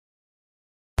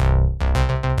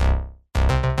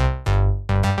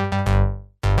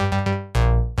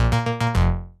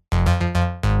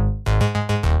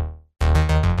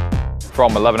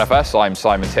From 11FS, I'm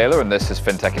Simon Taylor, and this is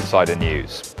FinTech Insider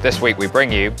News. This week we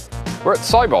bring you, we're at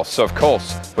Sibos, so of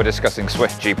course we're discussing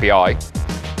Swift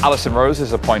GPI. Alison Rose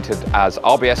is appointed as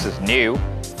RBS's new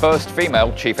first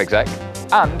female chief exec,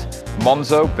 and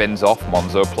Monzo bins off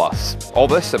Monzo Plus. All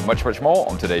this and much, much more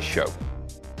on today's show.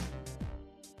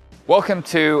 Welcome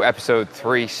to episode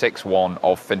 361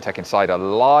 of FinTech Insider,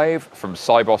 live from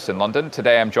Sibos in London.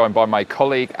 Today I'm joined by my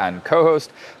colleague and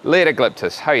co-host, Leda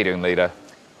Glyptis. How are you doing, Leda?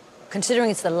 Considering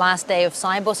it's the last day of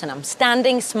Sibos and I'm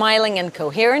standing, smiling and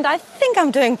coherent, I think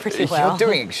I'm doing pretty well. You're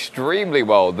doing extremely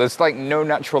well. There's like no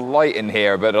natural light in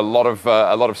here, but a lot of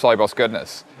Sibos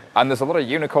goodness. And there's a lot of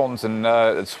unicorns and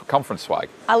conference swag.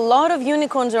 A lot of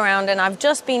unicorns around, and I've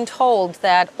just been told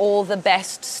that all the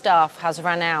best stuff has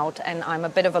run out, and I'm a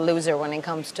bit of a loser when it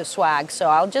comes to swag, so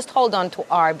I'll just hold on to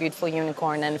our beautiful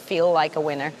unicorn and feel like a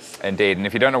winner. Indeed, and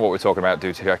if you don't know what we're talking about,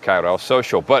 do check out our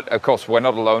social. But of course, we're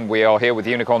not alone. We are here with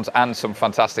unicorns and some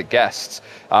fantastic guests.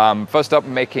 First up,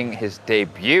 making his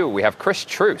debut, we have Chris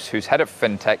Truce, who's head of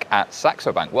FinTech at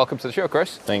Saxo Bank. Welcome to the show,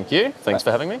 Chris. Thank you. Thanks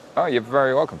for having me. Oh, you're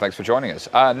very welcome. Thanks for joining us.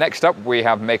 Next up, we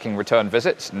have making return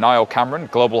visits, Niall Cameron,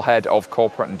 Global Head of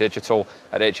Corporate and Digital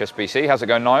at HSBC. How's it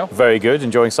going, Niall? Very good.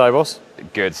 Enjoying Sibos.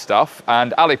 Good stuff.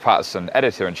 And Ali Patterson,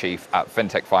 Editor-in-Chief at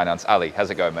FinTech Finance. Ali, how's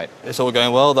it going, mate? It's all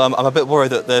going well. I'm a bit worried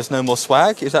that there's no more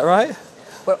swag. Is that right?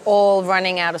 We're all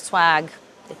running out of swag.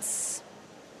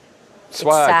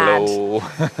 Swag,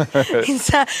 It's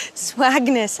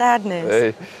swagness,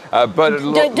 sadness. But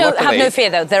don't have no fear,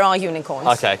 though. There are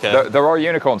unicorns. Okay. There are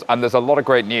unicorns, and there's a lot of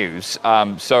great news.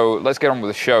 So let's get on with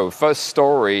the show. First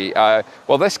story.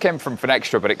 Well, this came from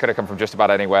Finextra, but it could have come from just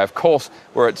about anywhere. Of course,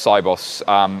 we're at Sibos,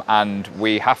 and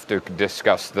we have to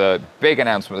discuss the big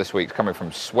announcement this week coming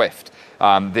from Swift,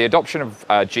 the adoption of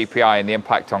GPI and the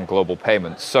impact on global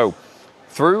payments. So,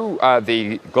 through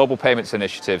the Global Payments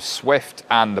Initiative, Swift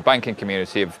and the banking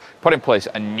community have put in place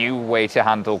a new way to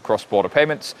handle cross-border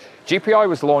payments. GPI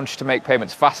was launched to make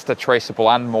payments faster,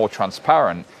 traceable, and more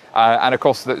transparent. And of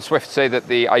course, Swift say that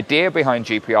the idea behind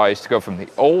GPI is to go from the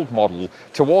old model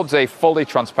towards a fully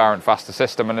transparent, faster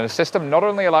system, and a system not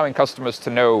only allowing customers to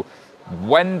know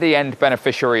when the end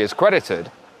beneficiary is credited,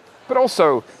 but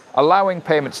also allowing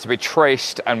payments to be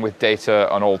traced and with data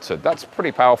unaltered. That's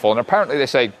pretty powerful. And apparently they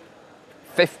say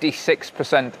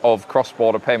 56% of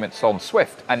cross-border payments on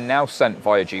Swift are now sent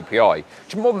via GPI,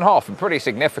 which is more than half and pretty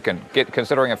significant,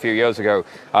 considering a few years ago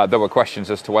there were questions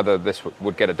as to whether this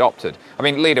would get adopted. I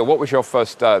mean, Leda, what was your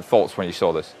first thoughts when you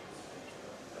saw this?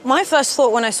 My first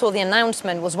thought when I saw the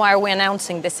announcement was, why are we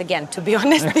announcing this again, to be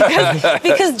honest?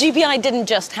 Because GPI didn't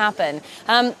just happen.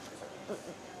 I'm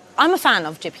a fan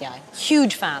of GPI,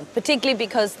 huge fan, particularly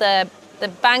because the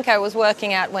bank I was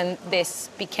working at when this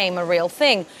became a real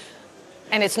thing,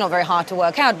 and it's not very hard to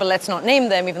work out, but let's not name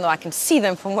them, even though I can see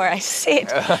them from where I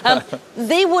sit.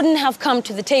 They wouldn't have come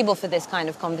to the table for this kind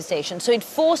of conversation. So it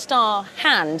forced our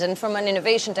hand, and from an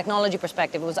innovation technology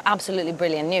perspective, it was absolutely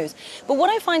brilliant news. But what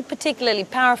I find particularly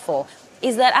powerful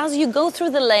is that as you go through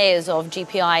the layers of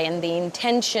GPI and the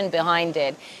intention behind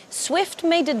it, Swift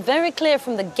made it very clear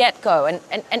from the get-go,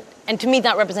 and to me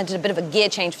that represented a bit of a gear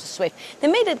change for Swift. They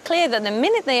made it clear that the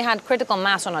minute they had critical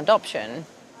mass on adoption,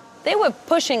 they were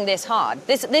pushing this hard.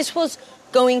 This was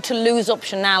going to lose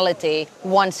optionality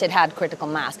once it had critical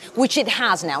mass, which it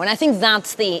has now. And I think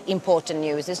that's the important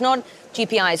news. It's not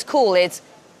GPI is cool,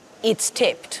 it's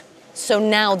tipped. So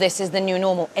now this is the new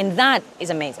normal, and that is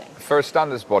amazing. For a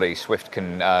standards body, Swift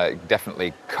can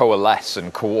definitely coalesce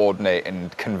and coordinate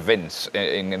and convince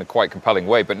in a quite compelling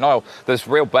way. But Niall, there's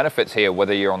real benefits here,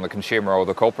 whether you're on the consumer or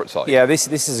the corporate side. Yeah, this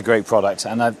is a great product,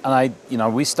 and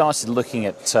we started looking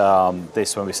at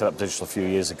this when we set up Digital 3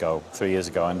 years ago,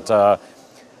 and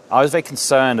I was very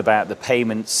concerned about the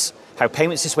payments, how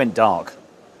payments just went dark.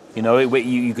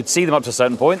 You could see them up to a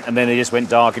certain point, and then they just went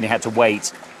dark, and you had to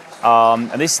wait. And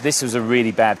this was a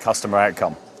really bad customer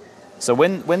outcome. So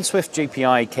when Swift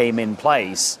GPI came in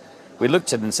place, we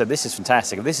looked at it and said, this is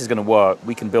fantastic. If this is going to work,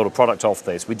 we can build a product off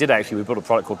this. We built a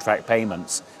product called Track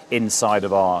Payments inside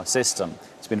of our system.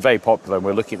 It's been very popular, and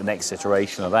we're looking at the next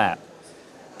iteration of that.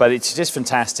 But it's just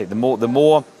fantastic. The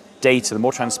more data, the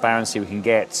more transparency we can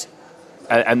get,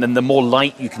 and then the more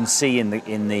light you can see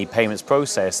in the payments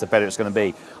process, the better it's going to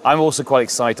be. I'm also quite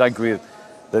excited. I agree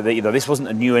that this wasn't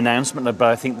a new announcement, but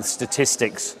I think the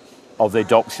statistics of the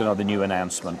adoption of the new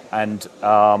announcement, and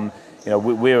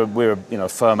we're a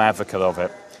firm advocate of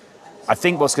it. I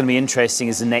think what's going to be interesting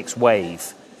is the next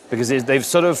wave, because they've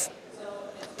sort of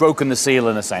broken the seal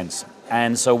in a sense.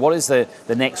 And so, what is the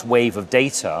next wave of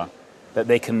data that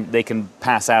they can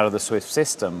pass out of the Swift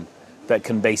system that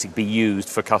can basically be used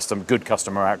for good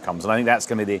customer outcomes. And I think that's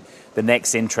going to be the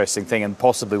next interesting thing, and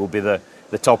possibly will be the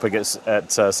topic at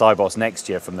Sibos next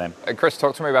year from them. Chris,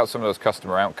 talk to me about some of those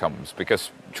customer outcomes,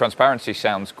 because transparency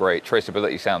sounds great,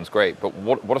 traceability sounds great, but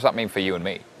what does that mean for you and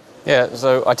me? Yeah,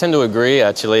 so I tend to agree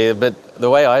actually, but the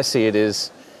way I see it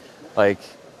is like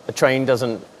a train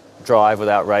doesn't drive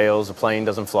without rails, a plane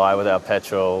doesn't fly without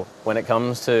petrol. When it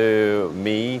comes to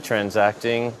me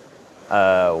transacting,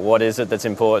 what is it that's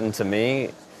important to me?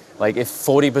 Like if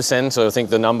 40%, so I think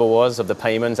the number was, of the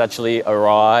payments actually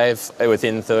arrive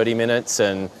within 30 minutes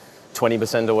and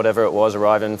 20% or whatever it was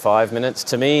arrive in 5 minutes,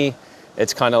 to me,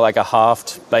 it's kind of like a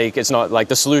half-baked. It's not like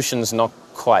the solution's not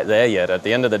quite there yet. At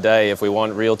the end of the day, if we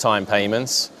want real-time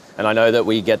payments, and I know that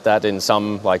we get that in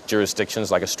some like jurisdictions,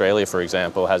 like Australia, for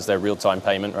example, has their real-time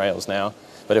payment rails now.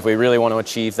 But if we really want to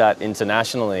achieve that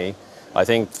internationally, I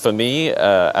think for me,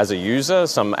 as a user,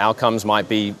 some outcomes might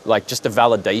be like just a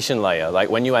validation layer. Like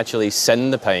when you actually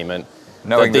send the payment,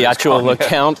 that the actual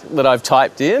account that I've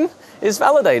typed in is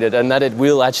validated and that it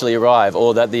will actually arrive,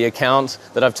 or that the account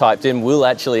that I've typed in will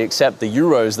actually accept the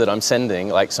euros that I'm sending.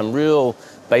 Like some real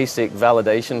basic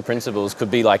validation principles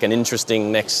could be like an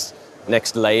interesting next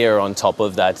layer on top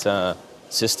of that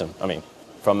system. I mean,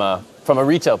 from a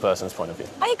retail person's point of view.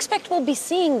 I expect we'll be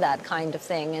seeing that kind of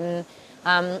thing.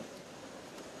 And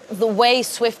the way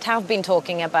Swift have been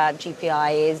talking about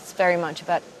GPI is very much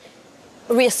about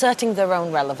reasserting their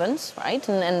own relevance, right?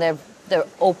 And they're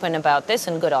open about this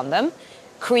and good on them.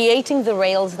 Creating the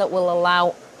rails that will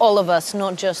allow all of us,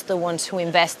 not just the ones who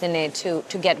invest in it,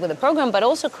 to get with the program, but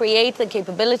also create the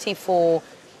capability for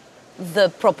the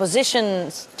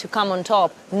propositions to come on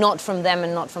top, not from them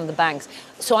and not from the banks.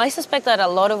 So I suspect that a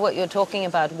lot of what you're talking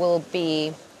about will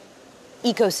be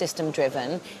ecosystem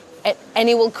driven. And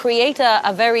it will create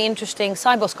a very interesting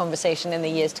Sibos conversation in the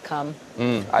years to come.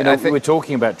 I think we're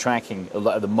talking about tracking a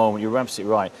lot at the moment. You're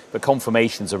absolutely right, but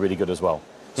confirmations are really good as well.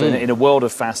 So in a world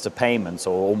of faster payments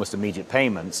or almost immediate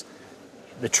payments,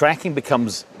 the tracking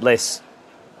becomes less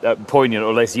poignant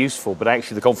or less useful, but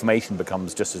actually the confirmation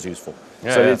becomes just as useful.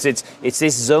 It's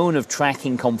this zone of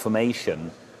tracking confirmation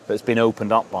that's been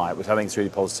opened up by it, which I think is really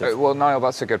positive. Well, Niall,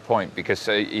 that's a good point, because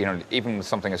even with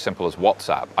something as simple as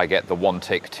WhatsApp, I get the 1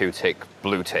 tick, 2 tick,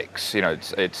 blue ticks.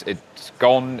 It's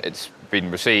gone, it's been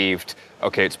received,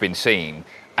 okay, it's been seen.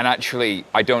 And actually,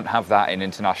 I don't have that in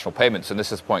international payments. And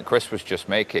this is the point Chris was just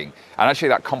making. And actually,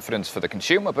 that confidence for the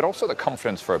consumer, but also the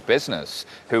confidence for a business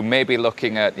who may be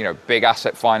looking at, big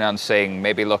asset financing,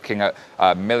 maybe looking at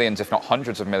millions, if not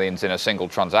hundreds of millions in a single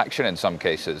transaction in some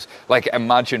cases. Like,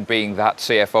 imagine being that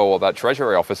CFO or that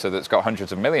treasury officer that's got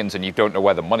hundreds of millions and you don't know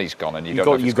where the money's gone and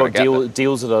you've got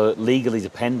deals that are legally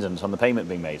dependent on the payment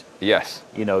being made. Yes.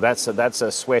 That's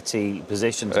a sweaty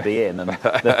position to be in, and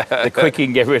the quicker you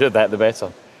can get rid of that, the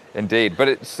better. Indeed, but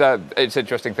it's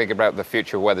interesting thinking about the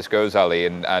future of where this goes, Ali,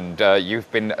 and you've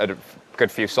been at a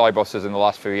good few Siboses in the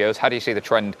last few years. How do you see the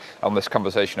trend on this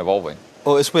conversation evolving?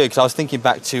 Well, it's weird because I was thinking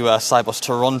back to Sibos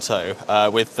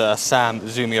Toronto with Sam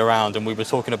zooming around, and we were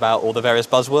talking about all the various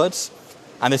buzzwords,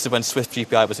 and this is when Swift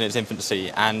GPI was in its infancy,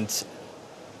 and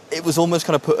it was almost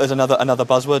kind of put as another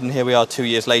buzzword, and here we are 2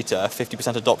 years later.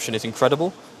 50% adoption is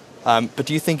incredible. But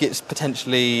do you think it's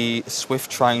potentially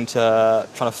Swift trying to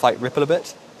fight Ripple a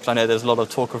bit? Because I know there's a lot of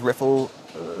talk of Ripple.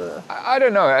 I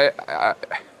don't know.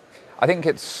 I think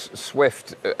it's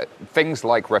Swift. Things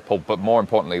like Ripple, but more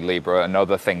importantly Libra and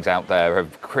other things out there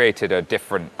have created a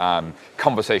different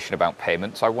conversation about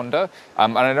payments, I wonder.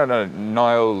 And I don't know,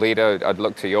 Niall, Leda, I'd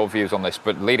look to your views on this,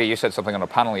 but Leda, you said something on a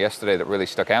panel yesterday that really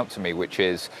stuck out to me, which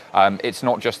is it's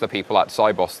not just the people at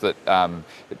Sibos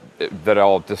that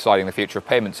are deciding the future of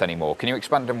payments anymore. Can you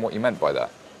expand on what you meant by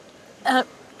that?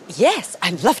 Yes,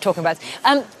 I love talking about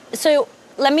it. So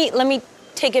let me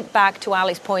take it back to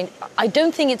Ali's point. I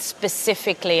don't think it's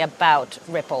specifically about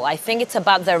Ripple. I think it's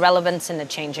about their relevance in a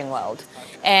changing world.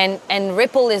 And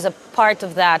Ripple is a part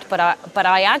of that, but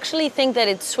I actually think that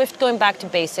it's Swift going back to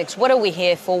basics. What are we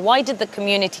here for? Why did the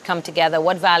community come together?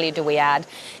 What value do we add?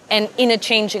 And in a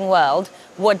changing world,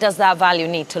 what does that value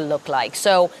need to look like?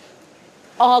 So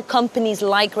are companies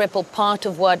like Ripple part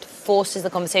of what forces the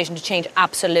conversation to change?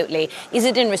 Absolutely. Is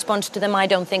it in response to them? I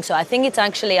don't think so. I think it's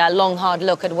actually a long, hard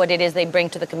look at what it is they bring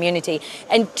to the community.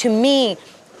 And to me,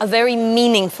 a very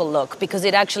meaningful look, because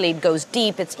it actually goes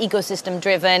deep, it's ecosystem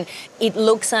driven, it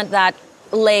looks at that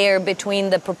layer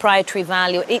between the proprietary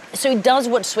value. So it does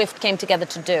what Swift came together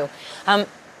to do.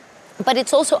 But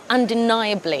it's also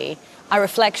undeniably a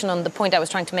reflection on the point I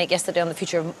was trying to make yesterday on the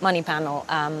Future of Money panel,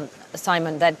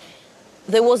 Simon, that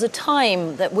there was a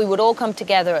time that we would all come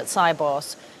together at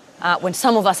Sibos when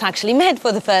some of us actually met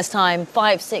for the first time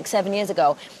 5, 6, 7 years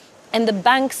ago. And the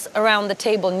banks around the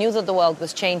table knew that the world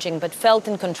was changing, but felt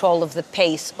in control of the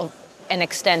pace of and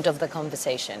extent of the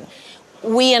conversation.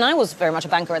 We, and I was very much a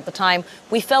banker at the time,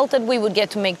 we felt that we would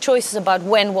get to make choices about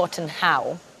when, what, and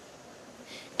how.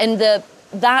 And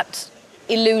that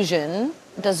illusion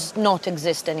does not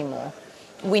exist anymore.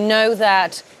 We know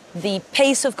that the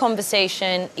pace of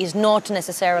conversation is not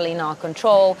necessarily in our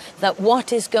control, that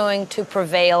what is going to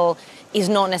prevail is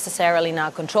not necessarily in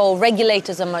our control.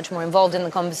 Regulators are much more involved in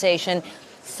the conversation.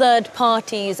 Third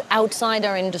parties outside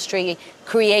our industry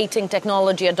creating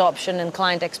technology adoption and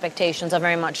client expectations are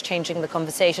very much changing the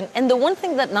conversation. And the one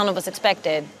thing that none of us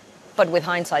expected, but with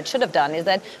hindsight should have done, is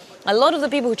that a lot of the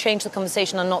people who change the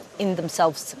conversation are not in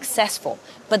themselves successful,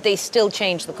 but they still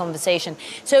change the conversation.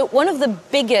 So one of the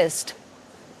biggest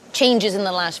changes in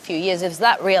the last few years is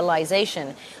that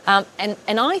realization. And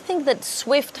I think that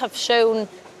Swift have shown,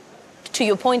 to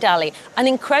your point, Ali, an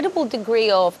incredible degree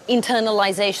of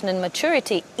internalization and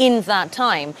maturity in that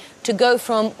time to go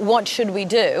from what should we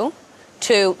do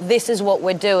to this is what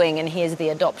we're doing and here's the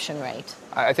adoption rate.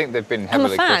 I think they've been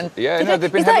heavily... I'm a fan.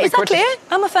 They've been is that clear?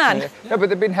 I'm a fan. Yeah. No, but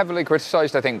they've been heavily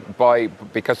criticised, I think,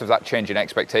 because of that change in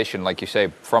expectation, like you say,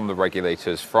 from the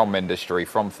regulators, from industry,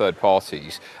 from third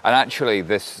parties. And actually,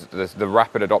 the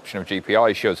rapid adoption of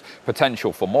GPI shows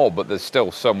potential for more, but there's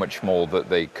still so much more that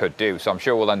they could do. So I'm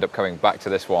sure we'll end up coming back to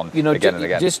this one again and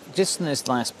again. Just in this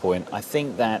last point, I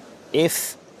think that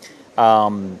if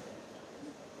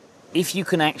you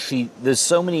can actually, there's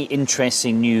so many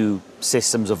interesting new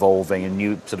systems evolving and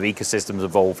new sort of ecosystems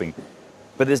evolving,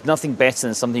 but there's nothing better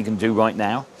than something you can do right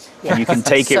now. Yeah. And you can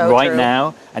take it So right true.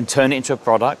 now and turn it into a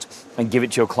product and give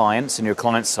it to your clients, and your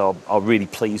clients are really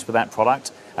pleased with that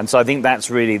product. And so I think that's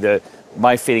really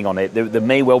my feeling on it. There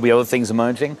may well be other things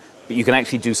emerging, but you can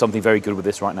actually do something very good with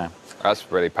this right now.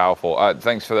 That's really powerful.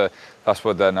 Thanks for the last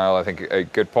word there, Niall. I think a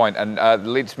good point. And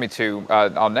leads me to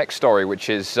our next story, which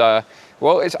is,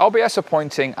 it's RBS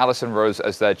appointing Alison Rose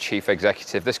as their chief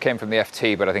executive. This came from the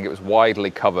FT, but I think it was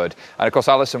widely covered. And of course,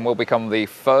 Alison will become the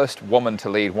first woman to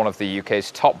lead one of the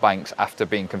UK's top banks after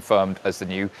being confirmed as the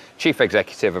new chief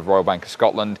executive of Royal Bank of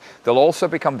Scotland. They'll also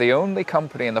become the only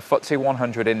company in the FTSE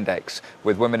 100 index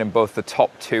with women in both the top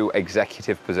two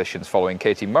executive positions, following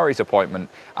Katie Murray's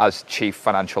appointment as chief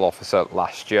financial officer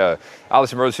last year.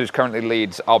 Alison Rose, who currently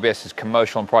leads RBS's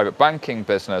commercial and private banking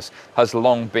business, has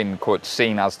long been, quote,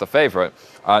 seen as the favourite.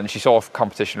 And she saw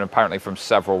competition apparently from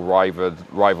several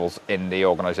rivals in the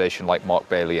organisation like Mark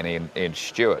Bailey and Ian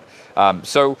Stewart.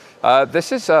 So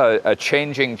this is a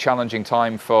changing, challenging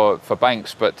time for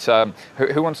banks. But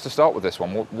who wants to start with this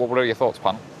one? What are your thoughts,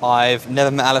 panel? I've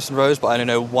never met Alison Rose, but I only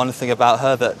know one thing about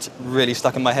her that really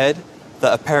stuck in my head,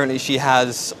 that apparently she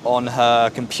has on her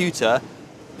computer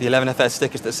the 11FS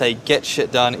stickers that say "Get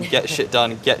shit done, get shit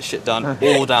done, get shit done,"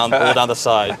 all down the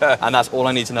side, and that's all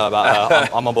I need to know about her.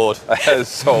 I'm on board.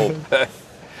 Sold.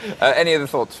 Any other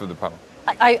thoughts from the panel?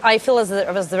 I feel as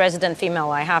the resident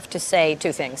female, I have to say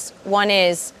two things. One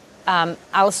is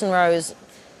Alison Rose.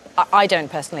 I don't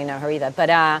personally know her either,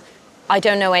 but I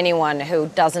don't know anyone who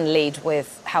doesn't lead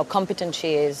with how competent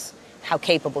she is, how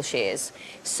capable she is.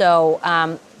 So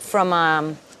from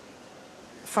a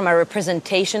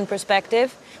representation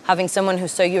perspective, having someone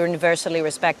who's so universally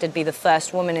respected be the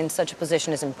first woman in such a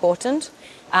position is important.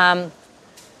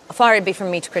 Far it be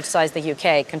from me to criticise the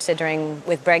UK, considering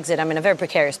with Brexit I'm in a very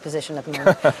precarious position at the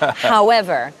moment.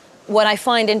 However, what I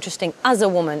find interesting as a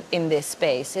woman in this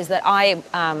space is that I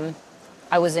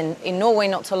was in Norway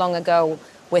not so long ago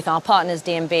with our partners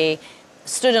DNB,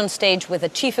 stood on stage with a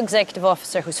chief executive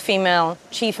officer who's female,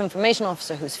 chief information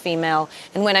officer who's female,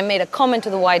 and when I made a comment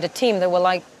to the wider team, they were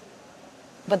like,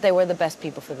 but they were the best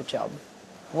people for the job.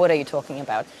 What are you talking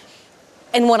about?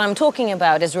 And what I'm talking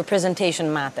about is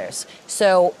representation matters.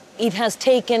 So it has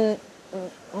taken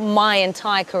my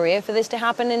entire career for this to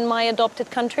happen in my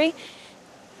adopted country.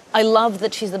 I love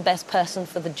that she's the best person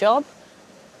for the job.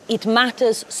 It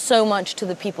matters so much to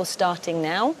the people starting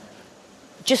now,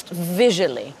 just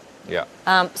visually. Yeah.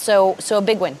 So a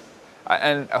big win.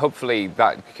 And hopefully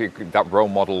that role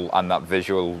model and that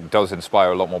visual does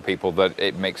inspire a lot more people, that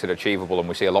it makes it achievable, and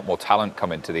we see a lot more talent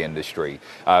come into the industry,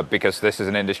 because this is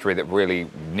an industry that really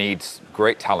needs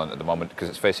great talent at the moment because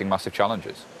it's facing massive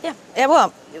challenges. Yeah,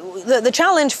 well, the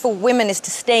challenge for women is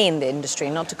to stay in the industry,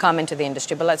 not to come into the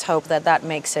industry, but let's hope that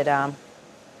makes it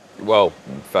Well,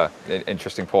 fair.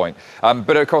 Interesting point.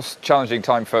 But of course, challenging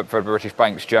time for British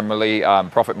banks generally.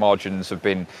 Profit margins have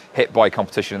been hit by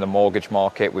competition in the mortgage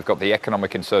market. We've got the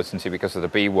economic uncertainty because of the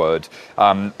B word.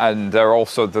 And there are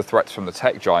also the threats from the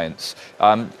tech giants.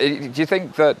 Do you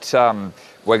think that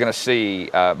we're going to see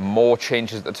more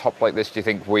changes at the top like this? Do you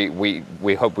think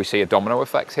we hope we see a domino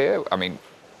effect here? I mean,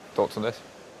 thoughts on this?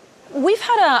 We've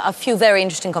had a few very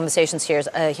interesting conversations here at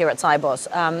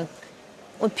Sibos.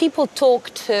 When people talk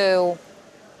to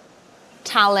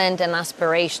talent and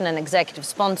aspiration and executive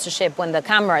sponsorship when the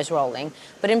camera is rolling,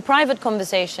 but in private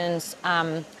conversations,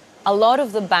 a lot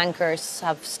of the bankers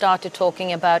have started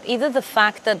talking about either the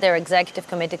fact that their executive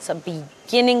committees are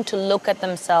beginning to look at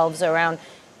themselves around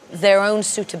their own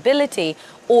suitability,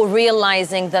 or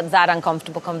realizing that that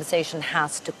uncomfortable conversation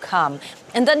has to come.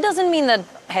 And that doesn't mean that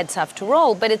heads have to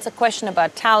roll, but it's a question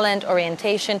about talent,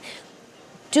 orientation.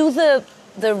 Do the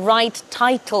right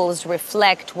titles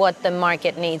reflect what the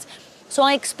market needs? So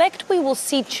I expect we will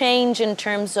see change in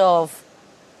terms of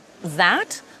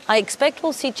that. I expect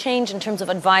we'll see change in terms of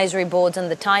advisory boards and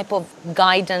the type of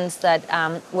guidance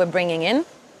that we're bringing in.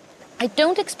 I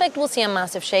don't expect we'll see a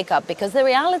massive shakeup, because the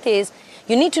reality is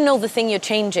you need to know the thing you're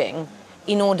changing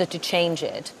in order to change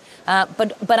it.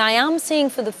 But I am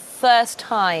seeing for the first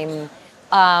time,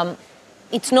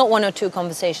 it's not one or two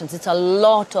conversations, it's a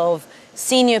lot of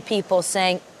senior people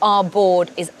saying our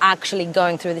board is actually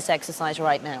going through this exercise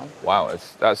right now. Wow,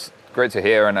 that's great to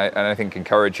hear, and I think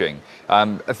encouraging.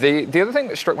 The other thing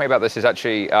that struck me about this is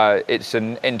actually it's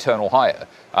an internal hire,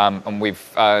 and we've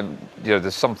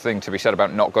there's something to be said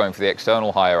about not going for the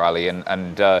external hire, Ali,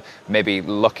 and maybe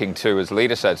looking to, as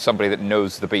Leader said, somebody that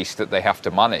knows the beast that they have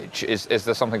to manage. Is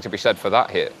there something to be said for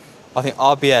that here? I think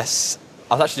RBS,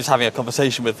 I was actually just having a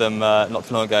conversation with them not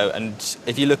too long ago, and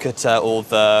if you look at all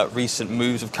the recent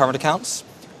moves of current accounts,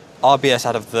 RBS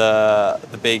out of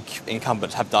the big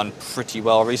incumbents have done pretty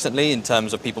well recently in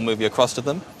terms of people moving across to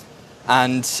them.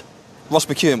 And Ross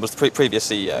McEwen was the previous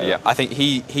CEO. Yeah. I think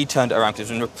he turned it around because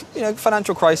it was in a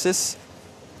financial crisis.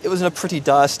 It was in a pretty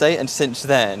dire state, and since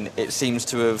then it seems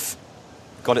to have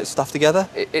got its stuff together.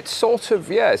 It's sort of,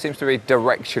 it seems to be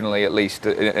directionally at least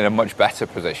in a much better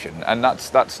position, and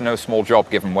that's no small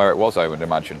job given where it was, I would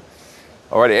imagine.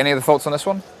 Alrighty, any other thoughts on this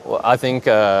one? Well, I think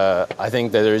that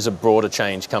there is a broader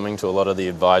change coming to a lot of the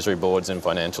advisory boards in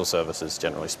financial services,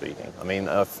 generally speaking. I mean,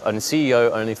 a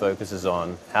CEO only focuses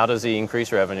on how does he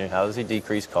increase revenue, how does he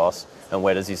decrease costs, and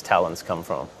where does his talents come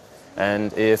from.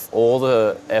 And if all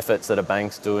the efforts that a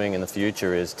bank's doing in the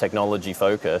future is technology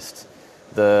focused,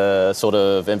 the sort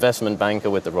of investment banker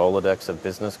with the Rolodex of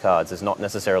business cards is not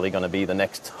necessarily going to be the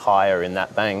next hire in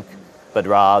that bank, but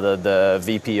rather the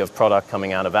VP of product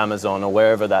coming out of Amazon or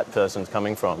wherever that person's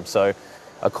coming from. So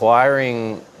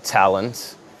acquiring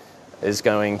talent is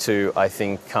going to, I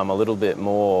think, come a little bit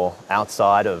more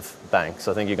outside of banks.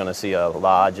 I think you're going to see a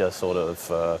larger sort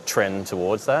of trend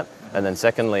towards that. And then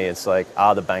secondly, it's like,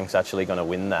 are the banks actually going to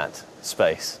win that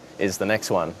space is the next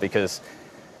one, because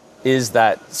is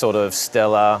that sort of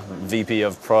stellar VP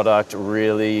of product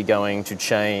really going to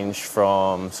change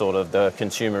from sort of the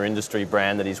consumer industry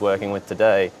brand that he's working with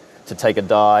today to take a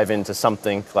dive into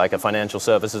something like a financial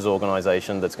services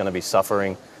organization that's going to be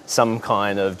suffering some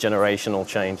kind of generational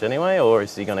change anyway, or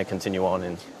is he going to continue on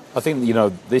in? I think,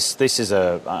 this is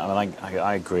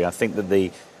I agree. I think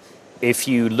that if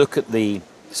you look at the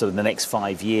sort of the next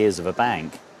 5 years of a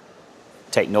bank,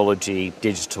 technology,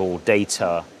 digital,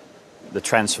 data, the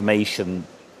transformation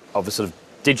of a sort of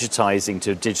digitizing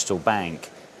to a digital bank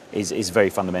is very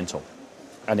fundamental.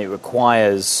 And it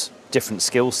requires different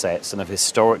skill sets and have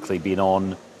historically been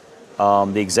on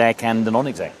the exec and the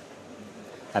non-exec.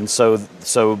 And so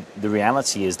the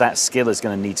reality is that skill is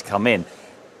going to need to come in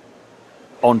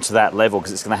onto that level,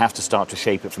 because it's going to have to start to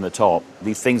shape it from the top.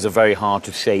 These things are very hard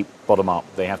to shape bottom up.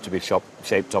 They have to be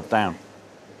shaped top down.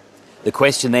 The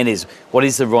question then is, what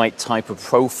is the right type of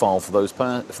profile for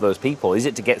those people? Is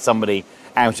it to get somebody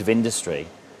out of industry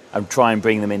and try and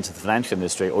bring them into the financial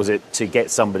industry, or is it to get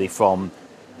somebody from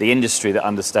the industry that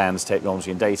understands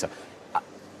technology and data?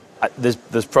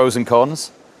 There's pros and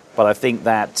cons, but I think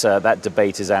that that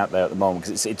debate is out there at the moment,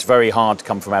 because it's very hard to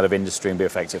come from out of industry and be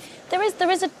effective. There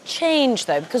is a change,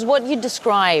 though, because what you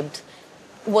described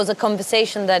was a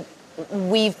conversation that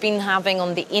we've been having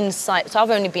on the inside. So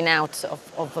I've only been out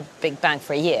of a big bank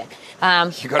for a year. I'm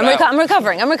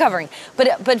recovering.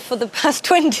 But for the past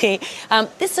 20,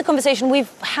 this is a conversation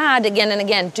we've had again and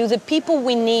again. Do the people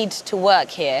we need to work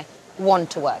here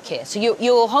want to work here? So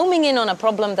you're homing in on a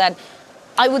problem that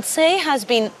I would say has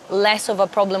been less of a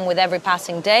problem with every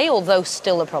passing day, although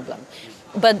still a problem.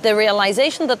 But the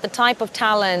realization that the type of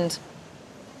talent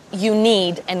you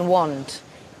need and want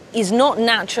is not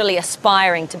naturally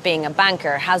aspiring to being a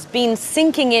banker, has been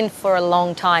sinking in for a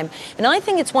long time. And I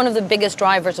think it's one of the biggest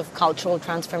drivers of cultural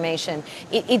transformation.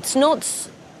 It's not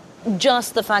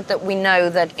just the fact that we know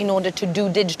that in order to do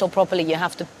digital properly, you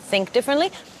have to think differently.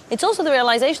 It's also the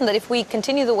realization that if we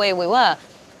continue the way we were,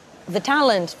 the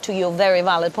talent, to your very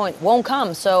valid point, won't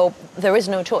come, so there is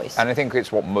no choice. And I think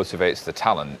it's what motivates the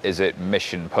talent. Is it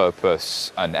mission,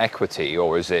 purpose, and equity,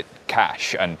 or is it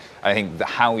cash? And I think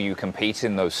how you compete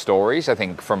in those stories, I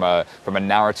think from a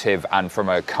narrative and from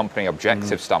a company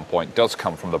objective standpoint, does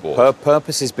come from the board.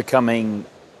 Purpose is becoming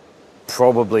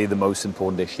probably the most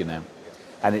important issue now.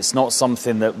 And it's not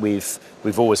something that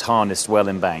we've always harnessed well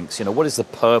in banks. You know, what is the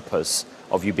purpose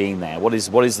of you being there? What is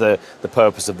the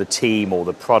purpose of the team or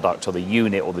the product or the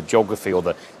unit or the geography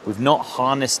or we've not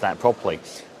harnessed that properly.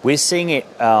 We're seeing it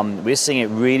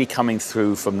really coming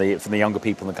through from the younger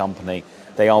people in the company.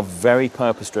 They are very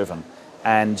purpose driven,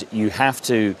 and you have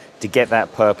to get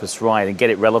that purpose right and get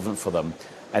it relevant for them.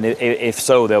 And if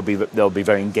so, they'll be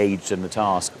very engaged in the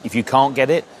task. If you can't get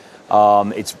it,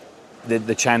 it's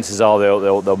the chances are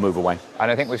they'll move away.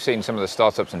 And I think we've seen some of the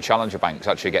startups and challenger banks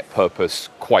actually get purpose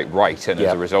quite right, and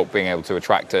as a result being able to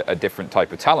attract a different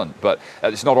type of talent. But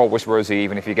it's not always rosy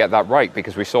even if you get that right,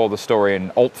 because we saw the story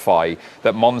in AltFi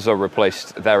that Monzo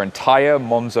replaced their entire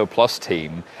Monzo Plus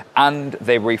team and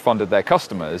they refunded their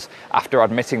customers after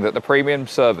admitting that the premium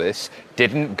service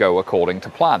didn't go according to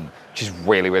plan, which is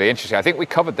really, really interesting. I think we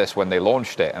covered this when they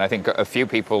launched it, and I think a few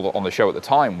people on the show at the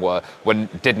time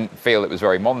didn't feel it was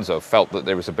very Monzo, felt that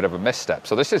there was a bit of a misstep.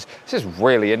 So this is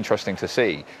really interesting to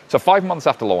see. So 5 months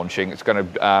after launching, it's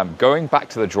going back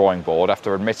to the drawing board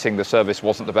after admitting the service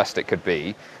wasn't the best it could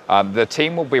be. The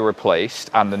team will be replaced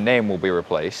and the name will be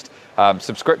replaced.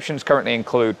 Subscriptions currently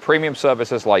include premium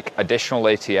services like additional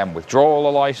ATM withdrawal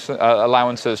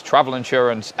allowances, travel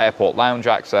insurance, airport lounge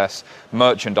access,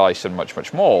 merchandise, and much,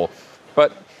 much more.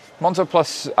 But Monzo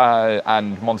Plus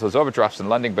and Monzo's overdrafts and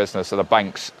lending business are the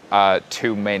bank's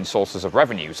two main sources of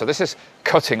revenue. So this is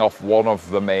cutting off one of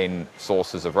the main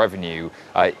sources of revenue,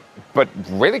 but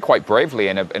really quite bravely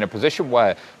in a position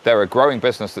where they're a growing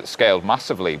business that's scaled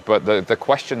massively. But the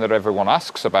question that everyone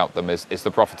asks about them is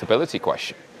the profitability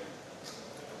question.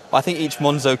 I think each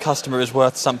Monzo customer is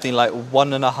worth something like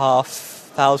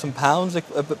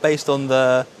 £1,500 based on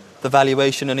the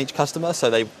valuation on each customer. So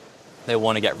they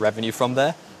want to get revenue from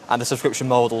there. And the subscription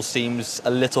model seems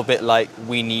a little bit like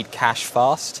we need cash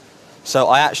fast. So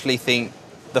I actually think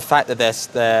the fact that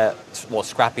they're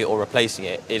scrapping it or replacing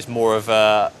it is more of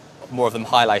them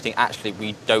highlighting actually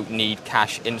we don't need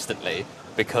cash instantly,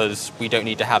 because we don't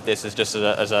need to have this as just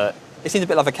as a it seems a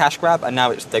bit like a cash grab, and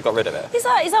now they got rid of it. Is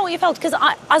that what you felt? Because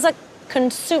as a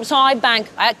consumer, so I bank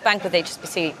with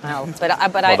HSBC now, but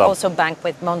I also bank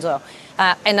with Monzo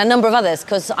and a number of others,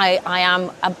 because I am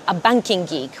a banking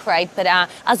geek, right? But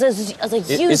as a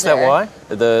user, is that why?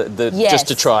 Yes. Just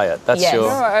to try it. That's Yes. your.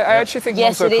 No, I actually think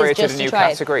Monzo created a new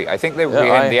category. I think they were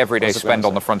in the everyday spend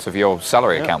on the front of your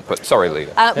salary account. But sorry,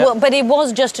 Leila. Well, but it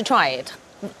was just to try it.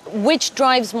 Which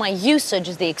drives my usage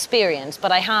is the experience,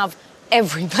 but I have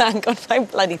every bank on my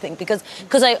bloody thing because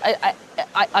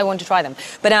I want to try them.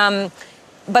 But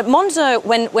Monzo,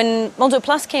 when Monzo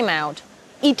Plus came out,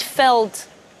 it felt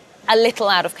a little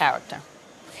out of character.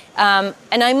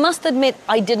 And I must admit,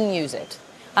 I didn't use it.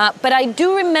 But I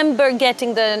do remember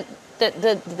getting the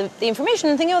information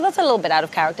and thinking, oh, that's a little bit out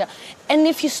of character. And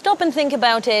if you stop and think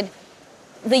about it,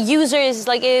 the user is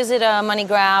like, is it a money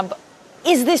grab?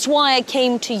 Is this why I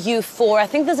came to you for? I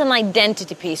think there's an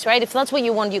identity piece, right? If that's what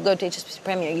you want, you go to HSBC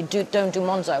Premier. You don't do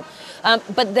Monzo.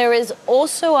 But there is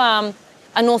also an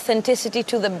authenticity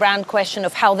to the brand question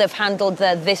of how they've handled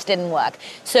this didn't work.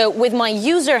 So with my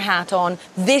user hat on,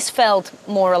 this felt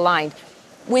more aligned.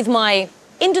 With my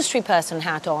industry person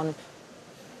hat on,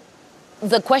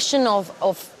 the question of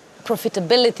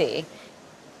profitability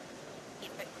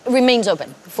remains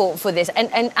open for this.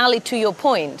 And Ali, to your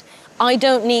point, I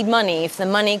don't need money. If the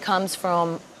money comes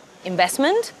from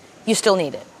investment, you still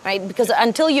need it, right? Because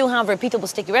until you have repeatable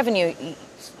sticky revenue...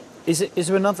 Is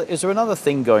there another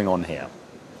thing going on here,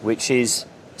 which is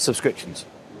subscriptions?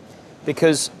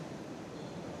 Because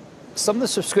some of the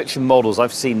subscription models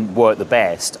I've seen work the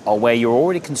best are where you're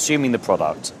already consuming the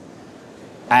product,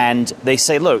 and they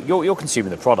say, look, you're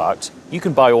consuming the product, you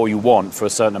can buy all you want for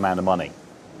a certain amount of money.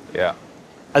 Yeah.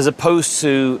 As opposed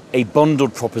to a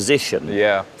bundled proposition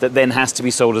that then has to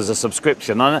be sold as a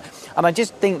subscription. And I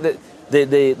just think that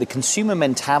the consumer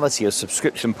mentality of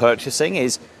subscription purchasing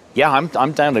is, I'm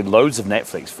downloading loads of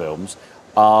Netflix films.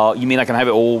 You mean I can have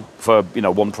it all for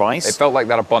one price? It felt like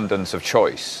that abundance of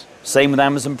choice. Same with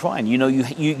Amazon Prime. You know,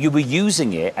 you were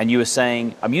using it and you were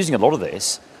saying, I'm using a lot of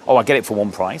this. Oh, I get it for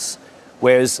one price.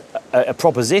 Whereas a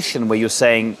proposition where you're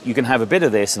saying you can have a bit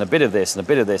of this and a bit of this and a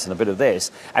bit of this and a bit of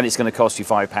this, and it's going to cost you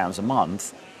 £5 a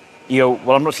month, you go,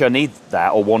 well, I'm not sure I need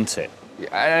that or want it.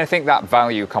 And I think that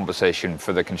value conversation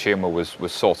for the consumer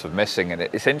was sort of missing. And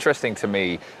it's interesting to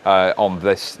me on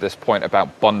this point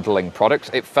about bundling products.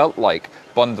 It felt like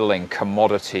bundling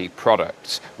commodity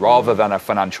products rather than a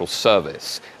financial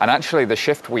service. And actually the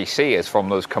shift we see is from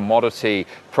those commodity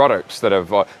products that have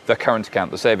the current account,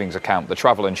 the savings account, the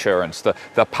travel insurance,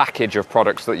 the package of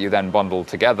products that you then bundle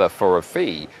together for a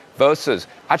fee, versus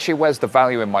actually, where's the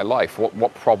value in my life?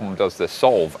 What problem does this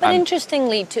solve? But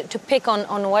interestingly, to pick up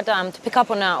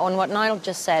on what Niall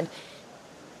just said,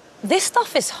 this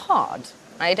stuff is hard,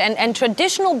 right? And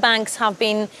traditional banks have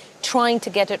been trying to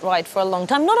get it right for a long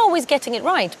time, not always getting it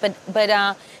right, but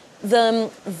the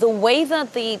way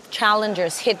that the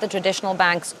challengers hit the traditional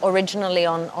banks originally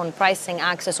on pricing,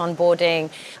 access,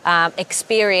 onboarding,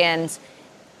 experience,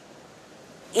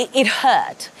 it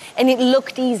hurt and it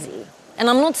looked easy. And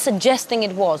I'm not suggesting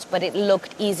it was, but it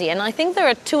looked easy. And I think there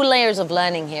are two layers of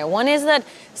learning here. One is that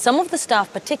some of the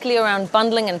stuff, particularly around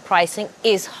bundling and pricing,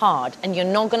 is hard, and you're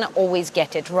not going to always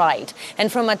get it right.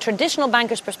 And from a traditional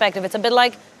banker's perspective, it's a bit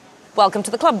like, welcome to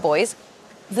the club, boys.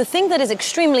 The thing that is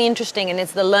extremely interesting, and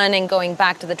it's the learning going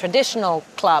back to the traditional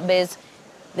club, is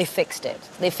they fixed it.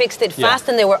 They fixed it fast,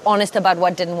 and they were honest about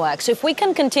what didn't work. So if we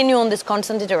can continue on this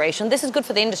constant iteration, this is good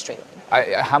for the industry.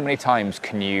 How many times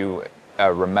can you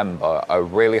remember a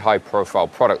really high-profile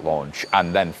product launch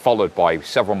and then followed by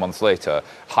several months later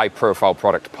high-profile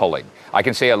product pulling? I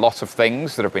can see a lot of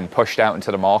things that have been pushed out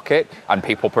into the market and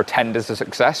people pretend as a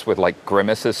success with like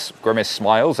grimace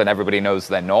smiles, and everybody knows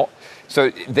they're not.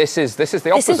 So this is the opposite of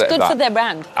that. This is good for their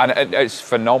brand. And it's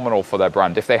phenomenal for their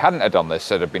brand. If they hadn't have done this,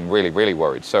 they'd have been really, really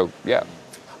worried. So yeah.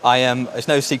 It's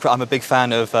no secret I'm a big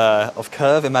fan of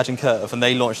Curve, Imagine Curve, and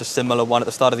they launched a similar one at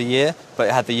the start of the year, but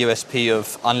it had the USP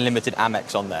of unlimited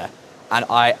Amex on there. And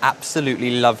I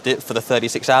absolutely loved it for the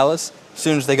 36 hours. As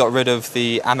soon as they got rid of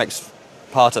the Amex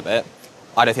part of it,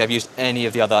 I don't think I've used any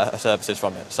of the other services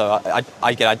from it. So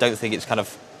I don't think it's kind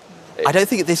of... I don't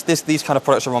think these kind of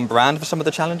products are on brand for some of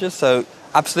the challenges. So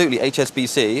absolutely,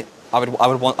 HSBC, I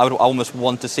would almost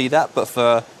want to see that, but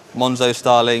for Monzo,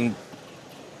 Starling,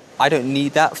 I don't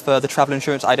need that for the travel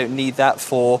insurance. I don't need that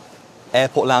for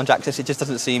airport lounge access. It just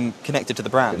doesn't seem connected to the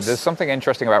brands. There's something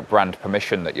interesting about brand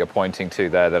permission that you're pointing to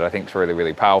there that I think is really,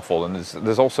 really powerful. And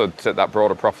there's also that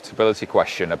broader profitability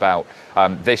question about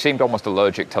they seemed almost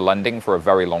allergic to lending for a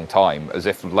very long time, as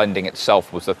if lending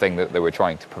itself was the thing that they were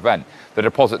trying to prevent. The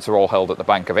deposits are all held at the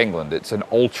Bank of England. It's an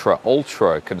ultra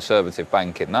conservative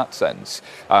bank in that sense.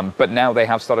 But now they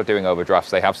have started doing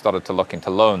overdrafts. They have started to look into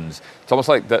loans. It's almost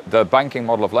like the banking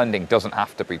model of lending doesn't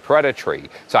have to be predatory.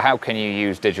 So how can you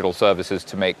use digital services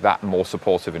to make that more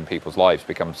supportive in people's lives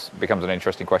becomes an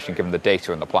interesting question given the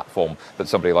data and the platform that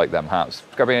somebody like them has.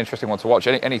 It's going to be an interesting one to watch.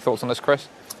 Any thoughts on this, Chris?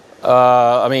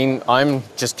 I mean, I'm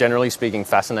just generally speaking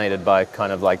fascinated by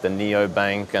kind of like the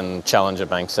neobank and challenger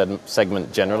bank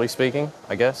segment, generally speaking,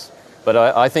 I guess. But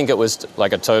I think it was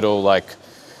like a total like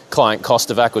client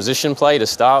cost of acquisition play to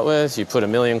start with. You put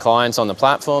 1 million clients on the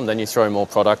platform, then you throw more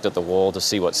product at the wall to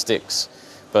see what sticks.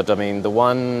 But I mean, the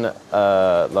one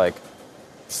like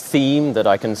theme that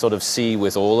I can sort of see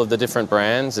with all of the different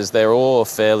brands is they're all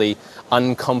fairly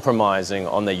uncompromising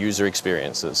on their user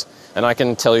experiences. And I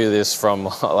can tell you this from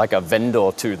like a vendor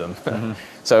to them. Mm-hmm.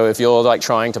 So if you're like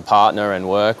trying to partner and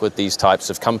work with these types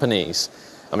of companies,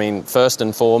 I mean, first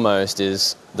and foremost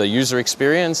is the user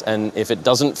experience, and if it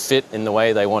doesn't fit in the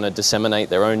way they want to disseminate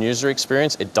their own user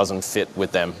experience, it doesn't fit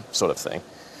with them, sort of thing.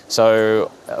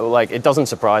 So like, it doesn't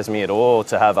surprise me at all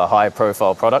to have a high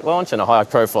profile product launch and a high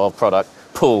profile product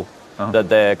pull that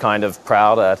they're kind of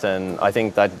proud at, and I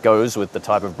think that goes with the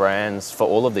type of brands for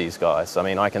all of these guys. I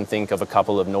mean, I can think of a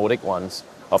couple of Nordic ones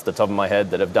off the top of my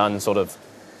head that have done sort of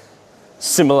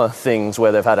similar things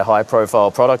where they've had a high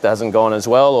profile product that hasn't gone as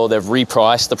well, or they've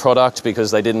repriced the product because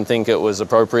they didn't think it was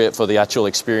appropriate for the actual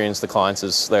experience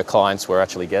their clients were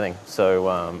actually getting. So,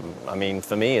 I mean,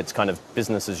 for me, it's kind of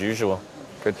business as usual.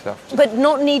 Good stuff. But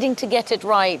not needing to get it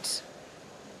right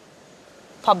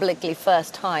publicly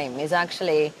first time is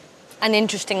actually an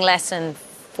interesting lesson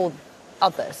for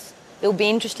others. It'll be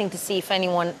interesting to see if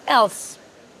anyone else,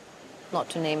 not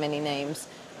to name any names,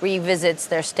 revisits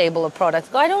their stable of products.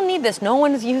 Go, I don't need this. No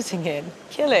one's using it.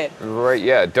 Kill it. Right.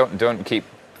 Yeah. Don't keep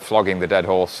flogging the dead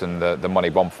horse and the money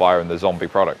bonfire and the zombie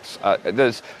products.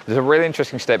 There's a really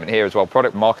interesting statement here as well.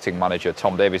 Product marketing manager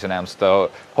Tom Davies announced the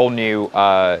whole new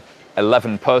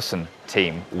 11-person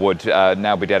team would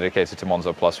now be dedicated to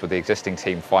Monzo Plus, with the existing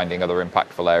team finding other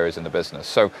impactful areas in the business.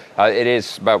 So it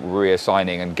is about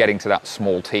reassigning and getting to that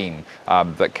small team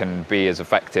that can be as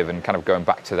effective and kind of going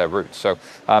back to their roots. So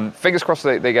fingers crossed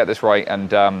they get this right,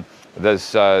 and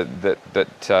there's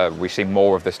we see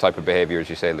more of this type of behavior, as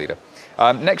you say, Leader.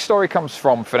 Next story comes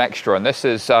from Finextra, and this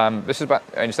is about,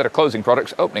 instead of closing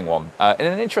products, opening one in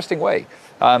an interesting way.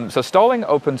 So Starling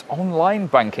opens online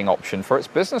banking option for its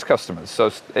business customers.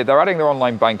 So they're adding their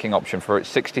online banking option for its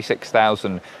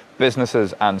 66,000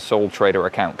 businesses and sole trader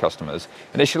account customers.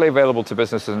 Initially available to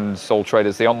businesses and sole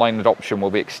traders, the online adoption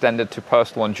will be extended to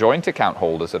personal and joint account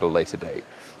holders at a later date.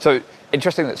 So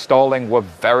interesting that Starling were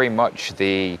very much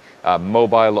the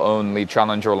mobile-only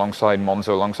challenger alongside Monzo,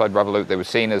 alongside Revolut. They were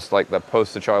seen as like the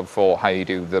poster child for how you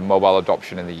do the mobile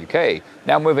adoption in the UK.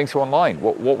 Now moving to online.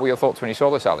 What were your thoughts when you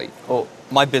saw this, Ali? Well,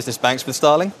 my business banks with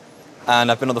Starling, and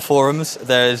I've been on the forums.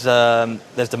 There's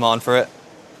demand for it.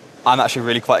 I'm actually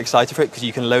really quite excited for it because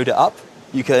you can load it up.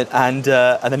 You can, and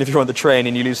then if you're on the train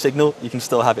and you lose signal, you can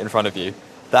still have it in front of you.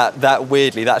 That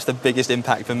weirdly, that's the biggest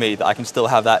impact for me, that I can still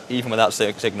have that even without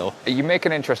signal. You make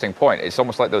an interesting point. It's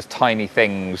almost like those tiny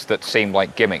things that seem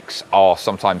like gimmicks are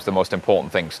sometimes the most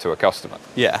important things to a customer.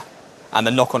 Yeah, and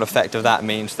the knock-on effect of that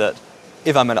means that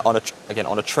if I'm on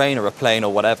a train or a plane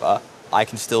or whatever, I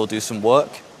can still do some work.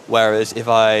 Whereas if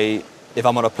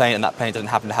I'm on a plane and that plane doesn't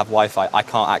happen to have Wi-Fi,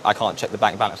 I can't check the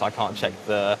bank balance. I can't check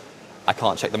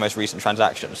the most recent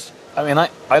transactions. I mean,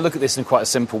 I look at this in quite a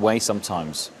simple way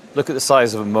sometimes. Look at the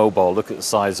size of a mobile, look at the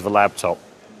size of a laptop.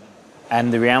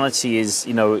 And the reality is,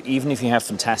 you know, even if you have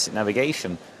fantastic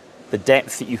navigation, the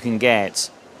depth that you can get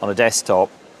on a desktop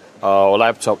or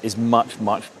laptop is much,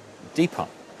 much deeper.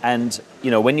 And,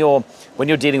 you know, when you're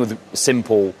dealing with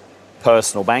simple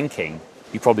personal banking,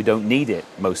 you probably don't need it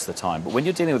most of the time. But when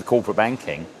you're dealing with corporate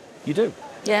banking, you do.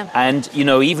 Yeah. And, you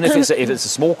know, even if it's a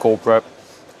small corporate,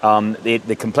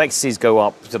 the complexities go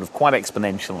up sort of quite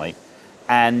exponentially.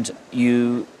 And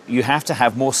you have to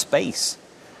have more space,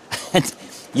 and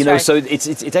you know. Right. So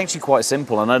it's actually quite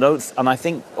simple. And I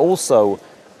think also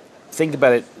think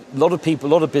about it. A lot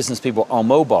of business people are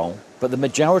mobile, but the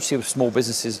majority of small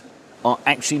businesses are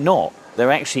actually not.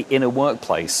 They're actually in a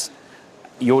workplace.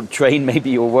 Your train may be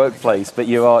your workplace, but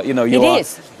you are. It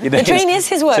is. The train is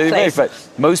his workplace. So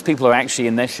most people are actually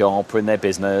in their shop or in their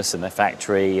business and their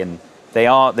factory, and they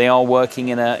are working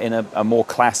in a more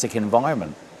classic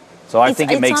environment. So I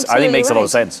think it makes a lot of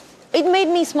sense. It made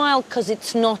me smile because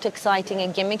it's not exciting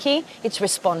and gimmicky. It's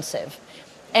responsive.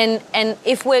 And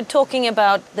if we're talking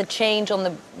about the change on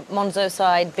the Monzo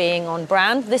side being on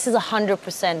brand, this is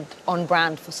 100% on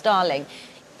brand for Starling.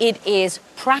 It is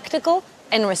practical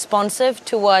and responsive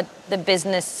to what the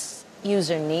business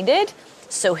user needed.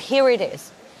 So here it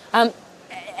is.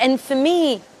 And for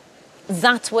me,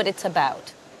 that's what it's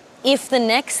about. If the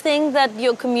next thing that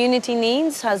your community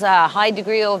needs has a high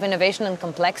degree of innovation and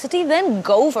complexity, then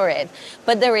go for it.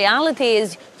 But the reality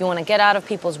is you want to get out of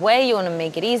people's way, you want to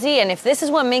make it easy, and if this is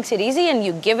what makes it easy and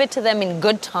you give it to them in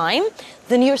good time,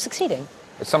 then you're succeeding.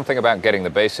 It's something about getting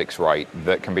the basics right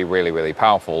that can be really, really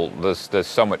powerful. There's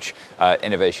so much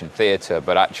innovation theatre,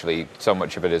 but actually so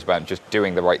much of it is about just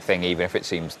doing the right thing even if it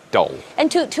seems dull.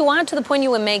 And to add to the point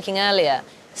you were making earlier,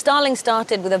 Starling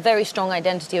started with a very strong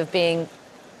identity of being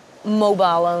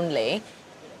mobile only,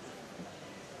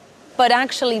 but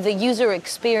actually the user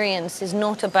experience is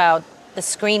not about the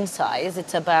screen size,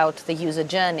 it's about the user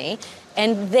journey,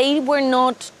 and they were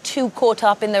not too caught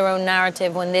up in their own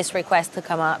narrative when this request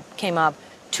came up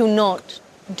to not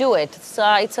do it.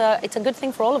 So it's a good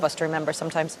thing for all of us to remember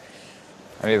sometimes.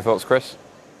 Any other thoughts, Chris?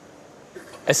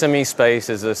 SME space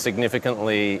is a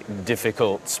significantly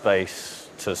difficult space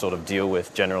to sort of deal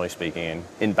with, generally speaking,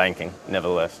 in banking,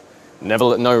 nevertheless.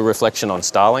 No reflection on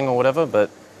Starling or whatever,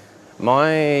 but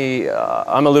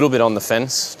I'm a little bit on the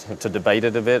fence to debate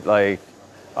it a bit. Like,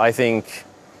 I think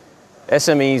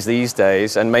SMEs these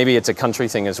days, and maybe it's a country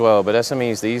thing as well, but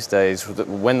SMEs these days,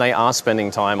 when they are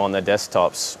spending time on their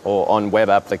desktops or on web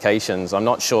applications, I'm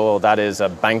not sure that is a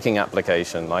banking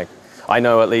application. Like, I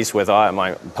know at least with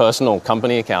my personal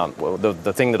company account,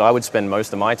 the thing that I would spend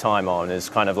most of my time on is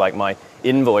kind of like my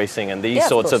invoicing and these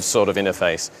sorts of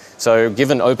interface. So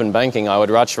given open banking, I would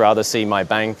much rather see my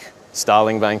bank,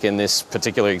 Starling Bank in this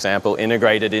particular example,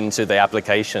 integrated into the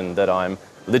application that I'm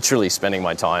literally spending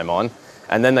my time on.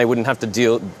 And then they wouldn't have to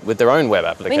deal with their own web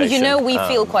application. I mean, you know, we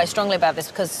feel quite strongly about this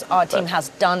because our team has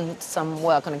done some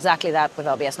work on exactly that with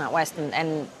LBS NatWest,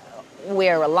 and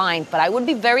we're aligned. But I would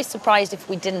be very surprised if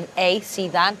we didn't, A, see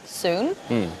that soon,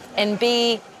 and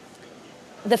B,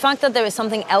 the fact that there is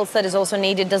something else that is also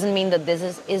needed doesn't mean that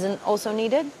isn't also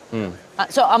needed.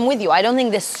 So I'm with you. I don't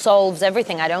think this solves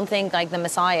everything. I don't think like the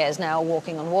Messiah is now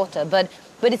walking on water, but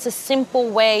it's a simple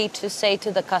way to say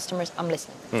to the customers, I'm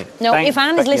listening. No, if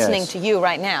Anne is listening to you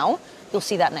right now, you'll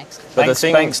see that next. But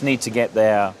banks need to get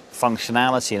their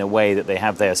functionality in a way that they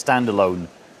have their standalone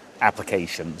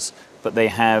applications, but they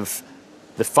have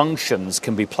the functions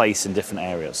can be placed in different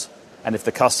areas. And if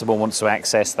the customer wants to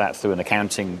access that through an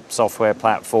accounting software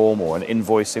platform or an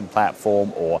invoicing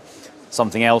platform or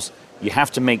something else, you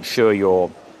have to make sure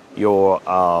your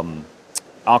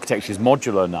architecture is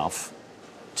modular enough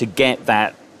to get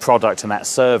that product and that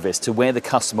service to where the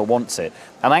customer wants it.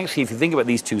 And actually, if you think about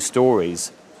these two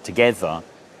stories together,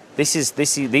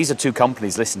 these are two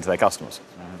companies listening to their customers.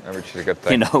 Which is a good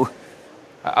thing.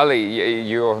 Ali,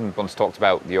 you once talked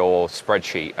about your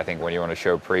spreadsheet, I think, when you were on a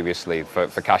show previously for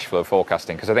cash flow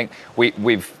forecasting, because I think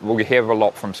we hear a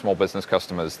lot from small business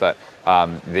customers that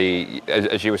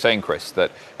as you were saying, Chris,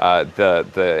 that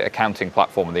the accounting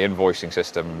platform and the invoicing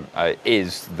system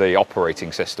is the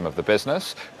operating system of the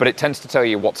business, but it tends to tell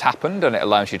you what's happened and it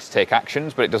allows you to take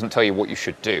actions, but it doesn't tell you what you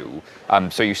should do.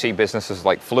 So you see businesses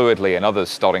like Fluidly and others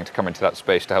starting to come into that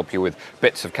space to help you with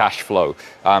bits of cash flow.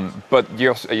 But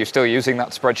are you still using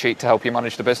that spreadsheet to help you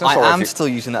manage the business? I am still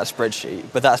using that spreadsheet,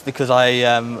 but that's because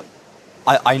I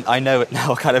know it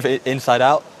now kind of inside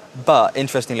out. But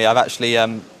interestingly, I've actually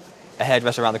a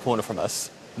hairdresser around the corner from us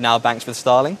now banks with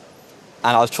Starling,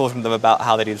 and I was talking to them about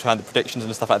how they do the predictions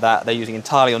and stuff like that. They're using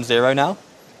entirely on Xero now,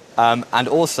 and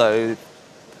also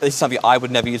this is something I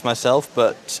would never use myself,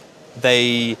 but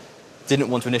they didn't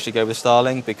want to initially go with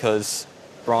Starling because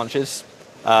branches.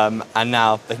 And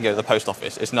now they can go to the post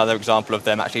office. It's another example of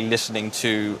them actually listening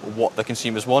to what the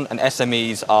consumers want. And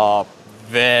SMEs are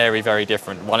very, very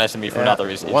different. One SME from another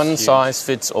is one huge. size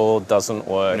fits all doesn't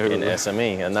work in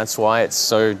SME, and that's why it's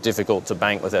so difficult to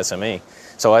bank with SME.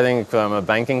 So I think from a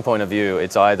banking point of view,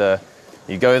 it's either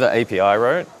you go the API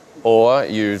route or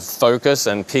you focus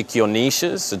and pick your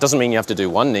niches. It doesn't mean you have to do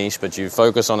one niche, but you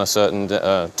focus on a certain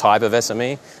type of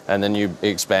SME, and then you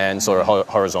expand sort of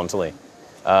horizontally.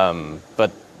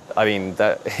 But I mean,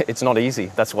 it's not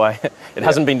easy. That's why it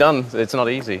hasn't been done. It's not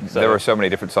easy. So. There are so many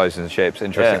different sizes and shapes.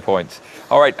 Interesting points.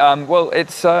 All right. Well,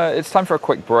 it's time for a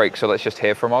quick break. So let's just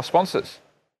hear from our sponsors.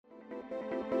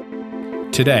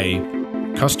 Today,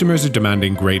 customers are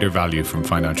demanding greater value from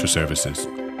financial services.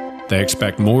 They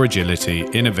expect more agility,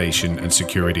 innovation, and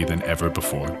security than ever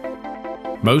before.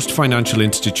 Most financial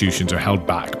institutions are held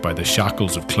back by the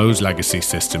shackles of closed legacy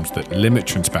systems that limit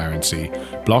transparency,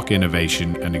 block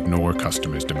innovation, and ignore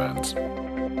customers' demands.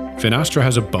 Finastra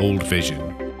has a bold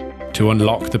vision to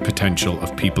unlock the potential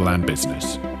of people and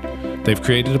business. They've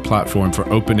created a platform for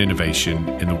open innovation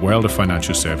in the world of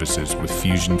financial services with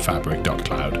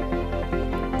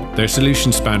FusionFabric.cloud. Their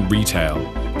solutions span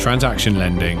retail, transaction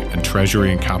lending, and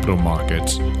treasury and capital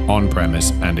markets on-premise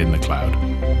and in the cloud.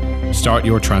 Start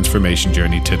your transformation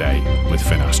journey today with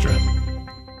Finastra.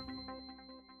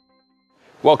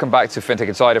 Welcome back to FinTech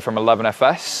Insider from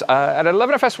 11FS. At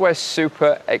 11FS, we're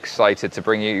super excited to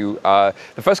bring you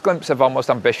the first glimpse of our most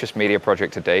ambitious media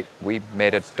project to date. We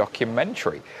made a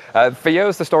documentary. For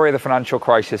years, the story of the financial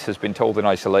crisis has been told in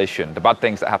isolation, the bad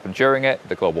things that happened during it,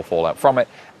 the global fallout from it,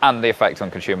 and the effect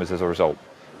on consumers as a result.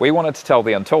 We wanted to tell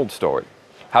the untold story,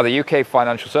 how the UK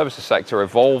financial services sector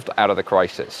evolved out of the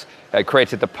crisis. It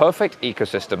created the perfect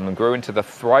ecosystem and grew into the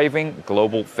thriving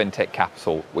global fintech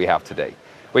capital we have today.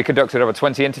 We conducted over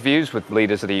 20 interviews with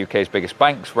leaders of the UK's biggest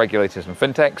banks, regulators and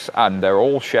fintechs, and they're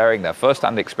all sharing their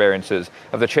first-hand experiences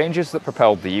of the changes that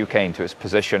propelled the UK into its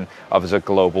position as a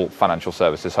global financial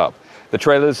services hub. The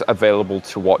trailer's available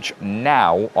to watch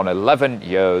now on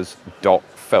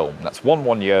 11years.film. That's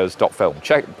 11years.film.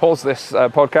 Pause this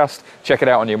podcast, check it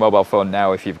out on your mobile phone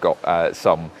now if you've got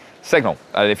some signal.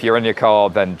 And if you're in your car,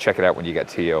 then check it out when you get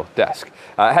to your desk.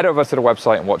 Head over to the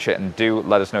website and watch it, and do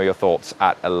let us know your thoughts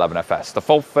at 11FS. The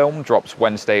full film drops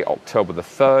Wednesday, October the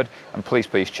 3rd, and please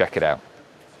check it out.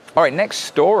 All right, next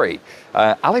story.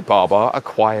 Alibaba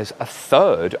acquires a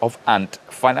third of Ant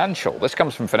Financial. This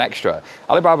comes from Finextra.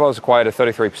 Alibaba has acquired a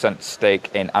 33%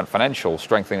 stake in Ant Financial,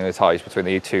 strengthening the ties between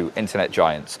the two internet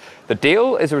giants. The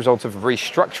deal is a result of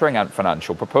restructuring Ant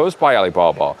Financial proposed by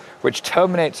Alibaba, which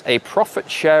terminates a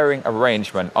profit-sharing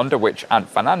arrangement under which Ant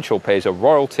Financial pays a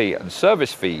royalty and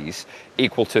service fees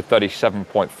equal to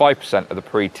 37.5% of the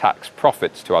pre-tax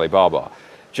profits to Alibaba.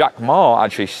 Jack Ma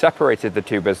actually separated the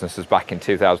two businesses back in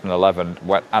 2011,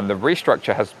 and the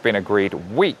restructure has been agreed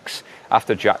weeks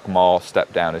after Jack Ma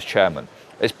stepped down as chairman.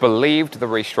 It's believed the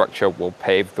restructure will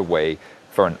pave the way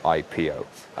for an IPO.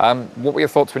 What were your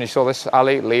thoughts when you saw this,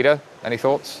 Ali, leader? Any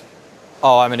thoughts?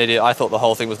 Oh, I'm an idiot. I thought the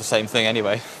whole thing was the same thing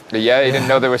anyway. Yeah, you didn't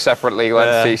know they were separate legal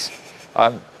Yeah. entities.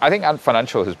 I think Ant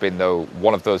Financial has been, though,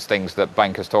 one of those things that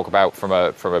bankers talk about from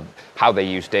a how they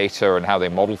use data and how they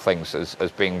model things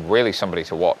as being really somebody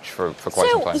to watch for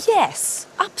quite some time. Yes,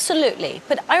 absolutely.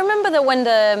 But I remember that when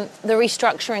the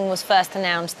restructuring was first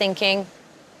announced, thinking,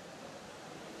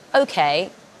 okay,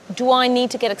 do I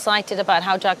need to get excited about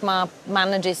how Jack Ma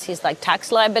manages his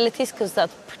tax liabilities? Because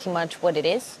that's pretty much what it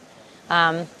is.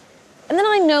 And then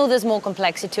I know there's more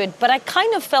complexity to it, but I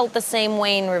kind of felt the same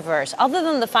way in reverse. Other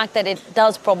than the fact that it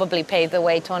does probably pave the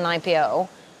way to an IPO,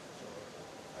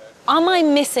 am I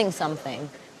missing something?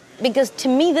 Because to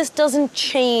me, this doesn't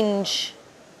change.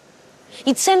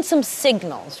 It sends some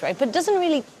signals, right? But it doesn't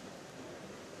really.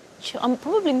 I'm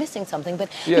probably missing something, but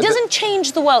Yeah, it doesn't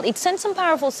change the world. It sends some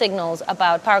powerful signals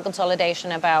about power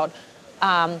consolidation, about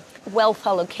wealth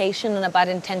allocation, and about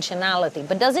intentionality.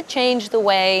 But does it change the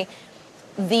way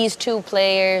these two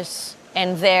players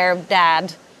and their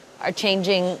dad are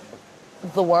changing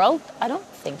the world? I don't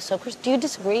think so. Chris, do you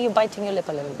disagree? You're biting your lip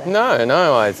a little bit.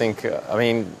 No, I think,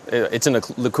 it's a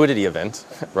liquidity event,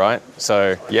 right?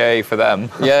 So, Yay for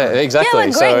them. yeah, exactly. Yeah,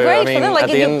 great, So, great I mean, for them. Like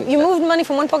at the end, you moved money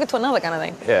from one pocket to another kind of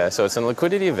thing. yeah, so it's a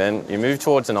liquidity event. You move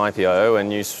towards an IPO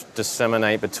and you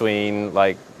disseminate between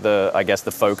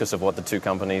the focus of what the two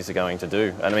companies are going to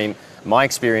do. And I mean, my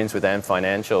experience with Ant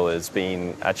Financial has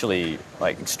been actually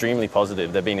extremely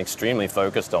positive. They've been extremely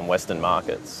focused on Western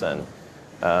markets, and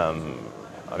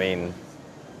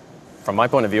from my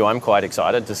point of view, I'm quite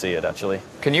excited to see it actually.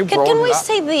 Can you broaden Can we that?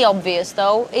 say the obvious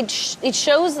though? It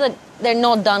shows that they're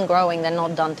not done growing. They're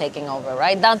not done taking over,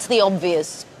 right? That's the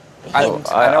obvious. And I want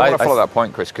to follow that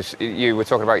point, Chris, because you were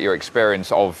talking about your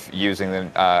experience of using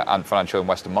the Ant Financial in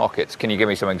Western markets. Can you give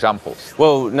me some examples?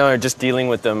 Well, no, just dealing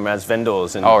with them as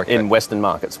vendors in Western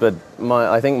markets. But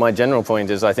I think my general point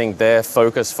is I think their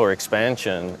focus for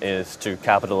expansion is to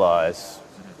capitalize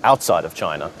outside of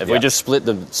China. If we just split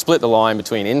the line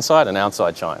between inside and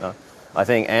outside China, I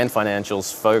think Ant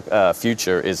Financial's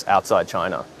future is outside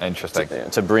China. Interesting.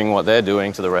 To bring what they're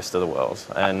doing to the rest of the world.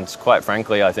 And quite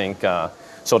frankly, I think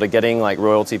sort of getting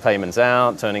royalty payments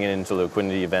out, turning it into a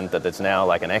liquidity event that's now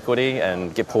an equity,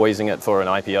 and poising it for an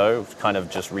IPO kind of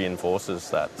just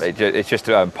reinforces that. It's just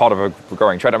part of a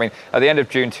growing trend. I mean, at the end of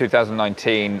June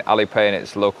 2019, Alipay and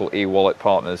its local e-wallet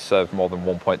partners served more than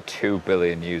 1.2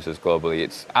 billion users globally.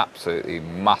 It's absolutely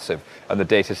massive, and the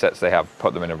data sets they have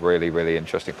put them in a really, really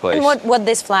interesting place. And what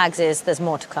this flags is there's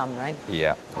more to come, right?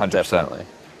 Yeah, 100%. Definitely.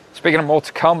 Speaking of more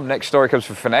to come, next story comes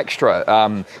from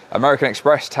Finextra. American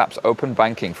Express taps open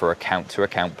banking for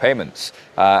account-to-account payments.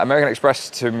 American Express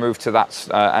to move to that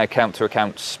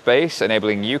account-to-account space,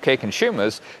 enabling UK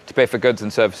consumers to pay for goods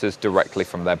and services directly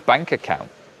from their bank account.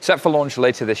 Set for launch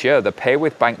later this year, the Pay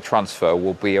with Bank transfer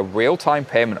will be a real-time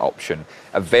payment option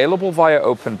available via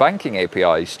open banking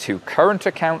APIs to current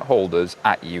account holders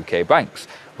at UK banks,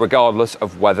 regardless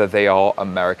of whether they are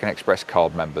American Express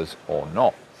card members or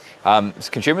not.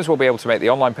 Consumers will be able to make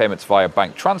the online payments via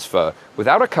bank transfer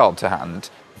without a card to hand,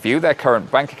 view their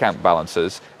current bank account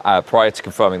balances prior to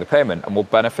confirming the payment, and will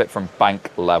benefit from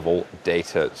bank-level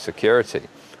data security.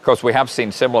 Of course, we have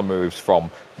seen similar moves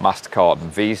from MasterCard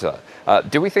and Visa.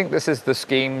 Do we think this is the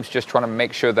schemes just trying to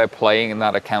make sure they're playing in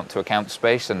that account-to-account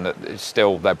space and that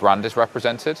still their brand is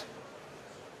represented?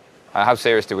 How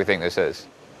serious do we think this is?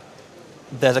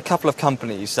 There's a couple of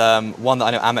companies, one that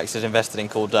I know Amex is invested in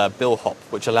called BillHop,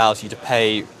 which allows you to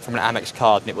pay from an Amex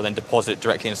card and it will then deposit it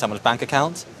directly in someone's bank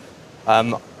account.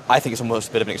 I think it's almost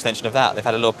a bit of an extension of that. They've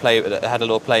had a little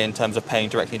play in terms of paying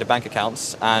directly into bank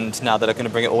accounts, and now they're going to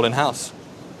bring it all in-house.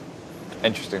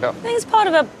 Interesting stuff. I think it's part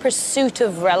of a pursuit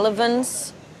of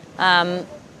relevance,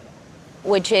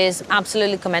 which is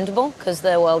absolutely commendable because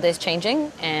the world is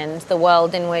changing, and the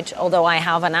world in which, although I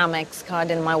have an Amex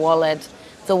card in my wallet,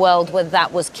 the world where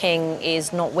that was king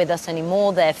is not with us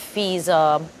anymore. Their fees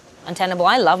are untenable.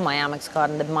 I love my Amex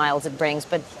card and the miles it brings,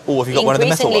 but Oh, have you got one of the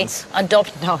metal ones?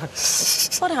 No.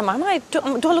 What am I? Do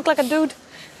I look like a dude?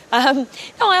 No,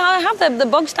 I have the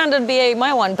bog standard BA,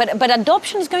 my one, but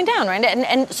adoption is going down, right?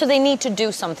 And so they need to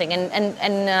do something,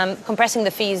 and compressing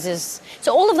the fees is...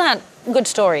 So all of that, good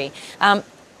story. But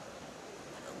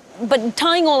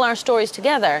tying all our stories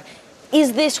together,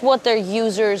 is this what their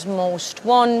users most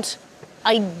want?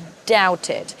 I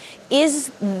doubt it. Is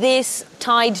this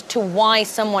tied to why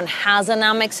someone has an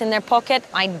Amex in their pocket?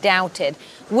 I doubt it.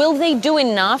 Will they do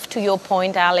enough, to your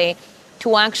point, Ali,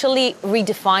 to actually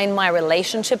redefine my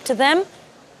relationship to them?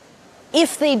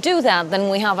 If they do that,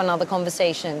 then we have another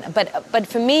conversation. But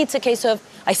for me, it's a case of,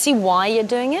 I see why you're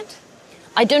doing it.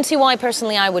 I don't see why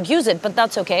personally I would use it, but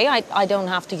that's okay. I don't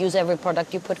have to use every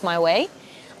product you put my way.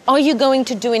 are you going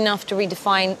to do enough to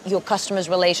redefine your customer's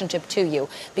relationship to you?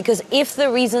 Because if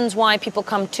the reasons why people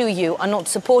come to you are not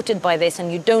supported by this,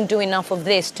 and you don't do enough of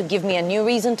this to give me a new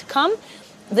reason to come,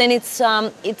 then it's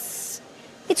not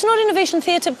innovation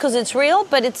theatre because it's real,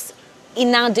 but it's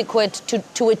inadequate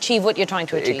to achieve what you're trying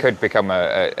to achieve. It could become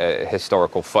a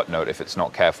historical footnote if it's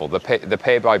not careful. The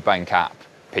pay by bank app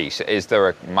piece, is there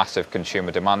a massive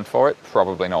consumer demand for it?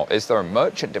 Probably not. Is there a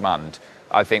merchant demand?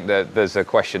 I think that there's a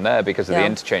question there because of the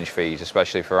interchange fees,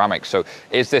 especially for Amex. So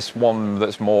is this one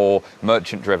that's more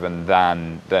merchant-driven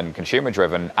than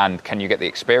consumer-driven? And can you get the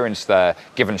experience there,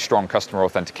 given strong customer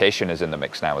authentication is in the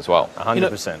mix now as well?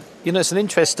 100%.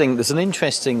 There's an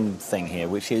interesting thing here,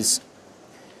 which is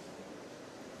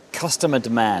customer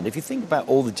demand. If you think about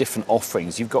all the different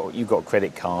offerings, you've got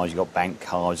credit cards, you've got bank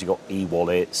cards, you've got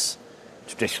e-wallets,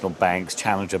 traditional banks,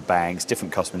 challenger banks,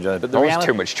 different customer journeys. But there's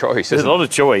too much choice. There's a lot of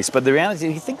choice, but the reality,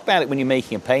 if you think about it when you're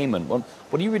making a payment, what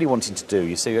are you really wanting to do?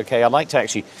 You say, okay, I'd like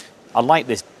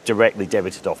this directly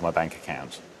debited off my bank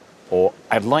account, or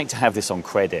I'd like to have this on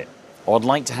credit, or I'd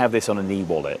like to have this on an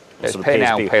e-wallet. It's pay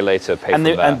now, pay later, pay from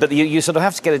there. But you sort of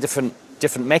have to get a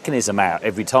different mechanism out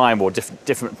every time, or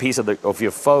different piece of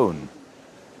your phone.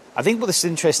 I think what's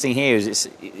interesting here is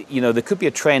there could be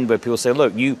a trend where people say,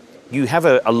 look, you have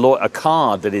a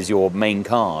card that is your main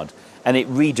card, and it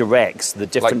redirects the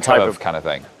different like type of kind of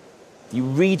thing. You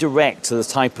redirect to the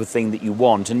type of thing that you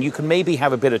want, and you can maybe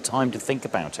have a bit of time to think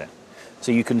about it.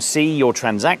 So you can see your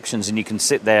transactions, and you can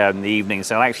sit there in the evening and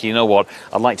say, well, actually, you know what?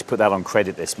 I'd like to put that on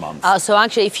credit this month. So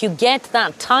actually, if you get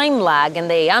that time lag and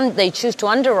they choose to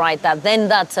underwrite that, then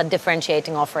that's a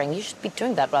differentiating offering. You should be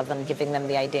doing that rather than giving them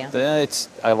the idea.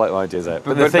 I like the idea of that.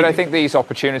 But I think this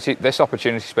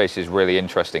opportunity space is really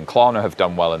interesting. Klarna have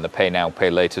done well in the pay now, pay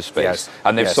later space,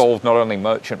 and they've solved not only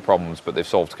merchant problems, but they've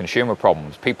solved consumer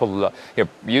problems. People,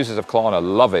 users of Klarna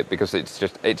love it because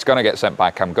it's going to get sent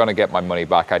back. I'm going to get my money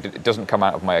back. It doesn't come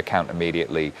out of my account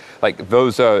immediately. I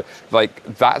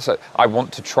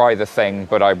want to try the thing,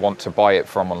 but I want to buy it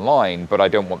from online, but I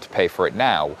don't want to pay for it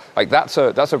now. That's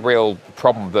a real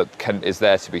problem that is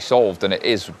there to be solved, and it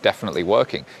is definitely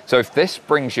working. So if this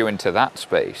brings you into that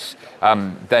space,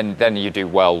 then you do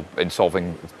well in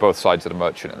solving both sides of the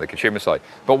merchant and the consumer side.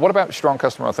 But what about strong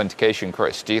customer authentication,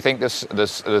 Chris? Do you think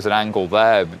there's an angle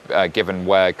there, given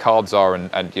where cards are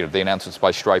and the announcements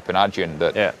by Stripe and Adyen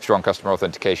that strong customer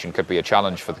authentication could be a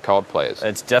challenge for the card players?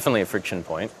 It's definitely a friction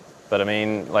point. But I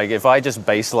mean, if I just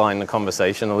baseline the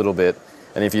conversation a little bit,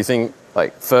 and if you think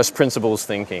first principles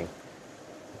thinking,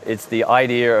 it's the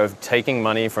idea of taking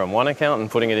money from one account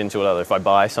and putting it into another. If I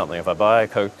buy something, if I buy a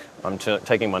Coke, I'm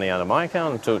taking money out of my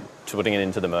account and putting it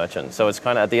into the merchant. So it's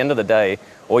kind of, at the end of the day,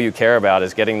 all you care about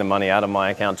is getting the money out of my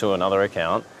account to another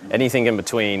account. Anything in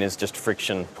between is just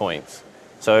friction points.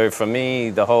 So for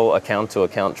me, the whole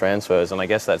account-to-account transfers, and I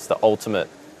guess that's the ultimate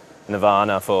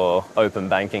nirvana for open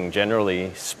banking,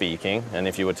 generally speaking, and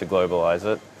if you were to globalize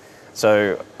it.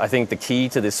 So I think the key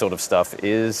to this sort of stuff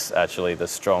is actually the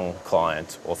strong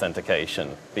client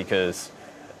authentication, because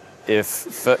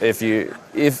if you're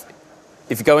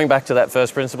going back to that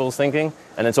first principles thinking,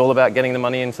 and it's all about getting the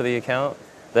money into the account,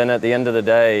 then at the end of the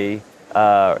day,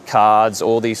 cards,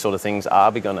 all these sort of things are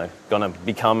going to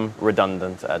become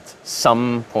redundant at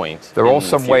some point. There are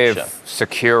some way of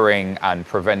securing and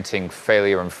preventing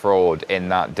failure and fraud in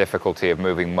that difficulty of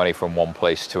moving money from one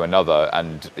place to another.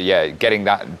 And getting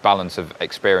that balance of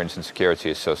experience and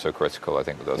security is so critical, I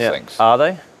think, with those things. Are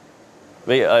they?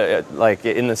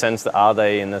 In the sense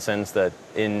that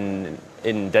in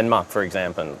Denmark, for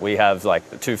example, we have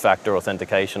two-factor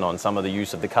authentication on some of the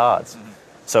use of the cards. Mm-hmm.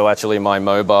 So actually my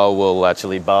mobile will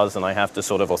actually buzz and I have to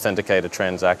sort of authenticate a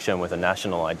transaction with a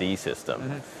national ID system.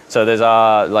 Mm-hmm. So there's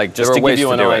just to give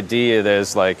you an idea,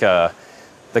 there's the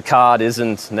card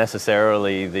isn't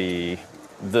necessarily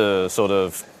the sort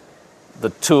of the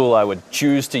tool I would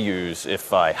choose to use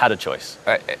if I had a choice.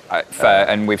 Fair,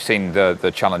 and we've seen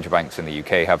the challenger banks in the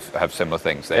UK have similar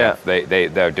things. They're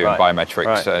doing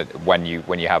biometrics when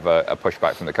you have a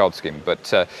pushback from the card scheme.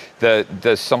 But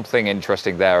there's something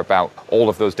interesting there about all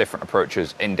of those different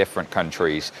approaches in different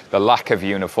countries, the lack of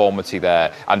uniformity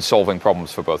there, and solving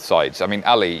problems for both sides. I mean,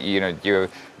 Ali, you're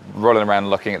rolling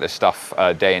around looking at this stuff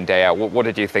day in, day out. What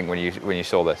did you think when you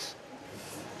saw this?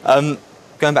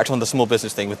 Going back to on the small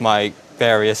business thing with my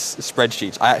various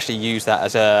spreadsheets, I actually use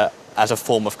that as a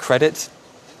form of credit.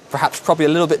 Probably a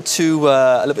little bit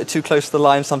too close to the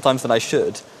line sometimes than I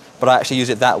should, but I actually use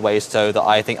it that way so that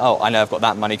I think, I know I've got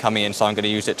that money coming in, so I'm going to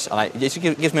use it, and it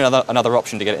gives me another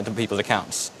option to get it into people's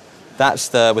accounts.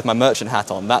 That's with my merchant hat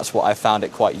on. That's what I found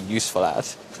it quite useful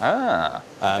at.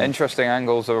 Interesting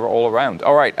angles are all around.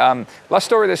 All right, last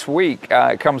story this week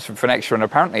comes from Finextra, and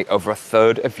apparently over a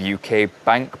third of UK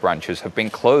bank branches have been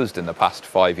closed in the past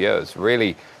 5 years.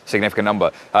 Really significant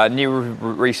number. New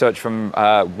research from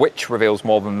Which reveals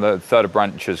more than a third of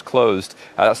branches closed.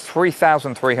 That's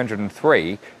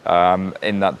 3,303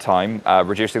 in that time,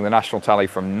 reducing the national tally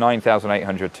from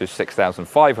 9,800 to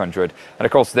 6,500. And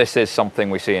of course, this is something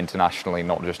we see internationally,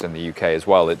 not just in the UK as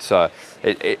well. It's a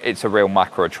real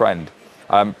macro trend.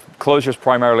 Closures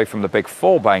primarily from the big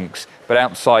four banks, but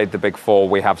outside the big four,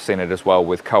 we have seen it as well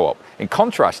with Co-op. In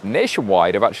contrast,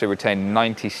 Nationwide have actually retained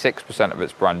 96% of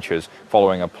its branches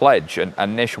following a pledge,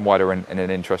 and Nationwide are in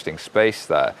an interesting space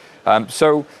there.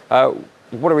 So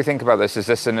what do we think about this? Is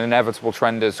this an inevitable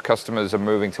trend as customers are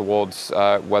moving towards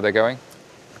where they're going?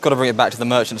 Got to bring it back to the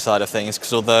merchant side of things,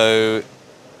 because although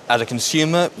as a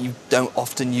consumer, you don't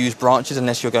often use branches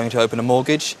unless you're going to open a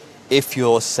mortgage. If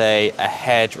you're, say, a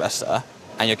hairdresser,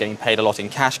 and you're getting paid a lot in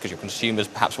cash because your consumers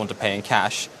perhaps want to pay in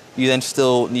cash, you then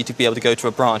still need to be able to go to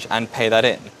a branch and pay that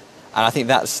in. And I think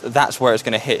that's where it's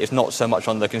going to hit. It's not so much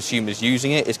on the consumers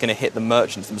using it, it's going to hit the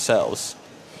merchants themselves.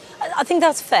 I think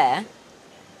that's fair.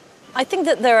 I think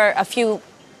that there are a few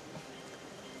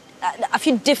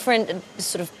different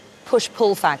sort of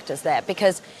push-pull factors there,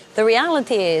 because the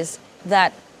reality is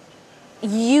that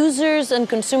users and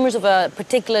consumers of a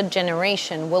particular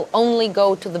generation will only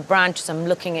go to the branches. I'm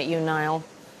looking at you, Niall.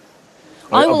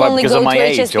 I will only because go of my to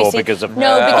age HSBC. or because of...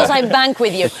 No, because I bank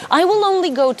with you. I will only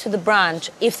go to the branch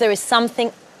if there is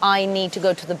something I need to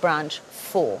go to the branch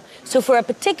for. So for a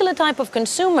particular type of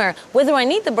consumer, whether I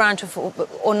need the branch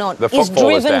or not is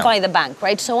driven by the bank,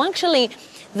 right? So actually,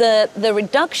 the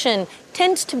reduction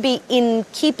tends to be in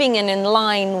keeping and in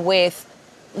line with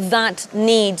that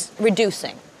need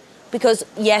reducing. Because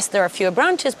yes, there are fewer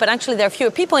branches, but actually there are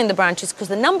fewer people in the branches because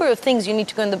the number of things you need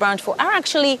to go in the branch for are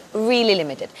actually really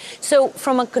limited. So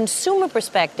from a consumer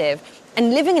perspective,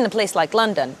 and living in a place like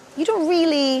London, you don't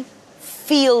really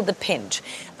feel the pinch.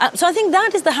 So I think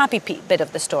that is the happy bit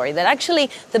of the story, that actually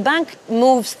the bank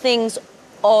moves things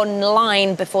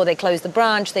online before they close the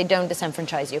branch, they don't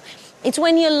disenfranchise you. It's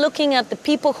when you're looking at the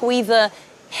people who either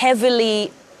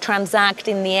heavily transact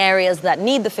in the areas that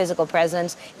need the physical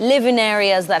presence, live in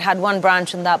areas that had one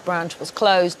branch and that branch was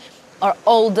closed, are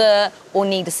older or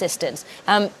need assistance.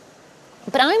 But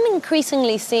I'm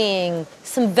increasingly seeing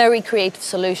some very creative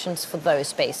solutions for those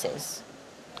spaces.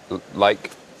 Like?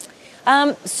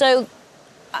 So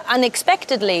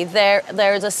unexpectedly,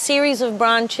 there's a series of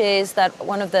branches that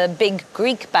one of the big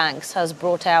Greek banks has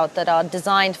brought out that are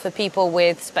designed for people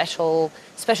with special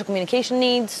communication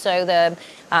needs. So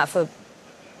for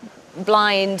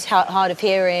blind, hard of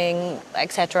hearing,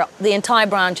 etc. The entire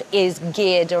branch is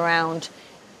geared around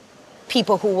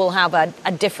people who will have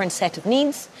a different set of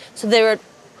needs. So there are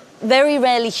very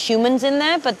rarely humans in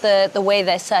there, but the way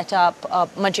they're set up are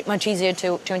much easier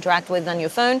to interact with than your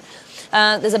phone.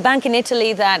 There's a bank in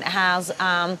Italy that has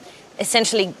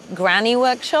essentially granny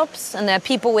workshops, and there are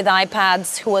people with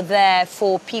iPads who are there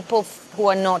for people who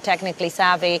are not technically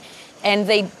savvy, and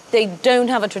they don't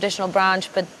have a traditional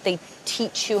branch, but they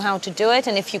teach you how to do it,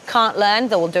 and if you can't learn,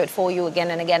 they will do it for you again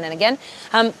and again and again.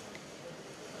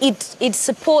 It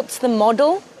supports the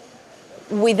model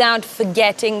without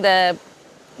forgetting the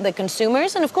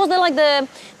consumers, and of course they're like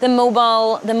the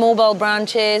mobile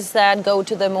branches that go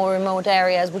to the more remote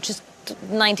areas, which is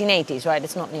 1980s, right?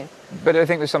 It's not new. But I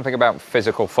think there's something about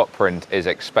physical footprint is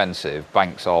expensive.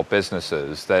 Banks are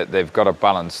businesses. They've got to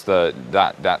balance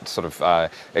that sort of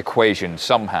equation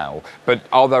somehow. But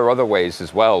are there other ways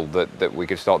as well that we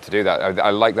could start to do that?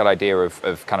 I like that idea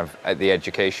of kind of the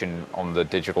education on the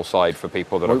digital side for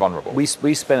people that are vulnerable. We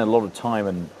spend a lot of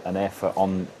time and effort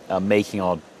on making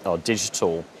our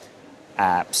digital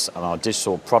apps and our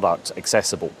digital product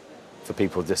accessible for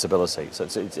people with disabilities. So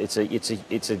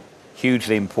it's a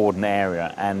hugely important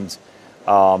area, and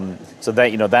so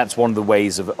that that's one of the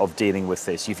ways of dealing with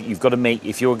this. You've got to make,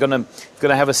 if you're going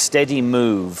to have a steady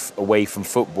move away from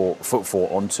football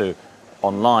onto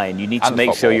online, you need to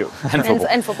make sure you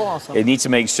and football also. You need to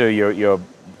make sure your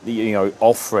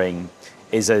offering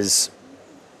is as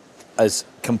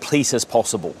complete as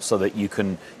possible, so that you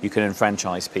can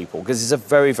enfranchise people, because it's a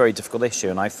very, very difficult issue.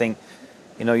 And I think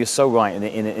you're so right.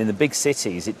 In the big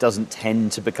cities, it doesn't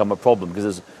tend to become a problem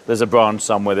because there's a branch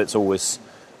somewhere that's always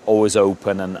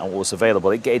open and always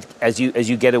available. As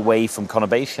you get away from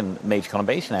major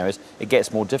conurbation areas, it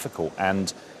gets more difficult,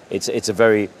 and it's a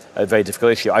very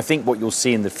difficult issue. I think what you'll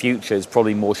see in the future is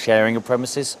probably more sharing of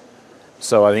premises.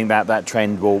 So I think that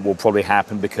trend will probably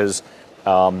happen, because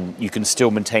You can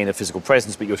still maintain a physical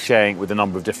presence, but you're sharing it with a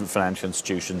number of different financial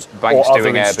institutions. Banks or other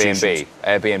doing institutions.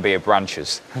 Airbnb of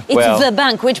branches. It's the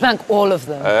bank. Which bank? All of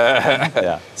them.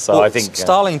 Yeah. So Well, I think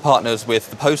Starling partners with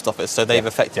the post office, so they've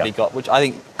effectively yeah. got, which I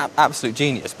think absolute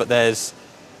genius. But there's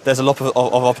a lot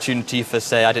of opportunity for,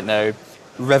 say, I don't know,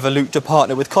 Revolut to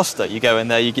partner with Costa. You go in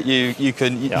there, you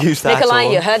can use that. Nikolai,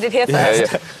 or- you heard it here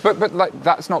first. Yeah. But like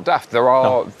that's not daft. There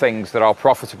are things that are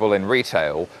profitable in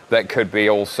retail that could be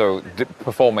also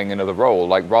performing another role.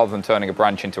 Like rather than turning a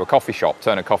branch into a coffee shop,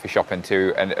 turn a coffee shop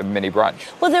into a mini branch.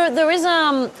 Well, there is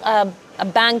a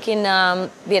bank in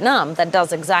Vietnam that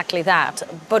does exactly that,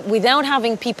 but without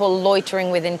having people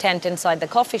loitering with intent inside the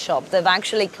coffee shop. They've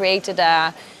actually created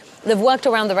they've worked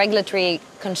around the regulatory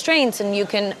constraints, and you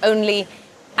can only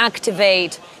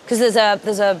activate, because there's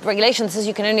a regulation that says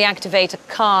you can only activate a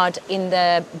card in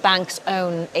the bank's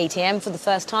own ATM for the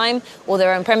first time, or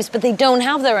their own premise, but they don't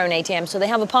have their own ATM, so they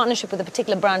have a partnership with a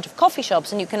particular branch of coffee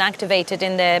shops, and you can activate it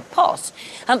in their POS.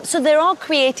 So there are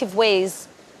creative ways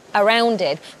around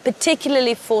it,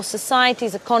 particularly for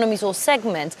societies, economies, or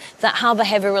segments that have a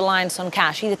heavy reliance on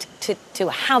cash, either to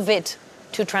have it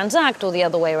to transact or the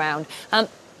other way around.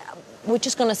 We're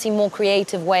just going to see more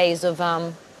creative ways of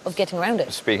getting around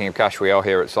it. Speaking of cash, we are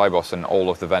here at Sibos, and all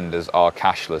of the vendors are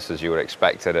cashless, as you would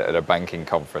expect at a banking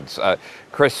conference.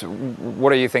 Chris,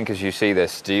 what do you think as you see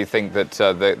this? Do you think that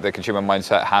the consumer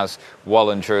mindset has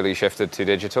well and truly shifted to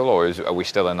digital, or are we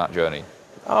still in that journey?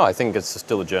 Oh, I think it's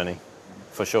still a journey.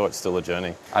 For sure, it's still a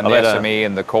journey. And the SME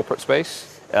in the corporate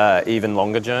space? Even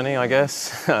longer journey, I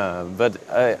guess. But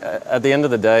at the end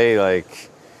of the day, like,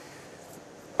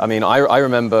 I mean, I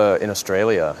remember in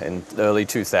Australia in the early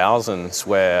 2000s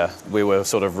where we were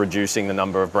sort of reducing the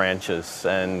number of branches,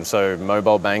 and so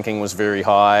mobile banking was very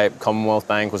high. Commonwealth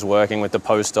Bank was working with the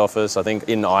post office. I think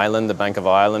in Ireland, the Bank of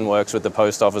Ireland works with the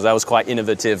post office. That was quite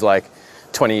innovative, like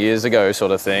 20 years ago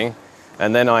sort of thing.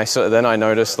 And then I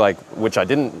noticed, like, which I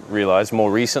didn't realize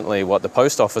more recently, what the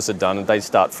post office had done. They'd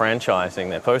start franchising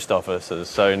their post offices.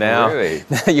 So now Really?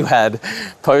 you had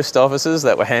post offices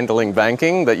that were handling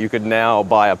banking that you could now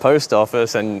buy a post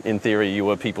office, and in theory you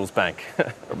were People's Bank.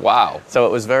 Wow. So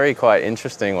it was quite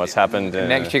interesting what's happened.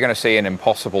 Next, you're going to see an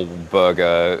Impossible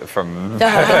Burger from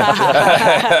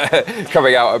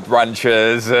coming out of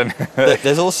branches, and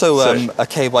There's also a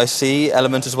KYC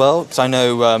element as well, because I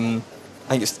know,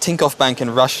 I think it's Tinkoff Bank in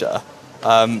Russia.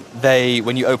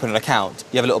 When you open an account,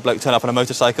 you have a little bloke turn up on a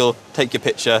motorcycle, take your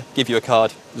picture, give you a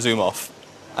card, zoom off.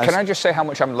 Can I just say how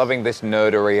much I'm loving this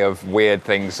nerdery of weird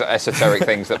things, esoteric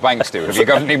things that banks do? Have you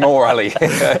got any more, Ali?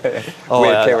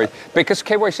 KYC. Because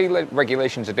KYC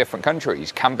regulations in different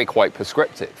countries can be quite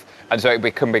prescriptive, and so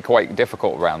it can be quite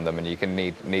difficult around them, and you can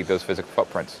need those physical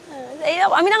footprints.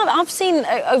 I mean, I've seen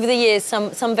over the years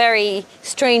some very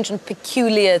strange and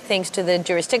peculiar things to the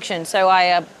jurisdiction. So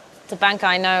the bank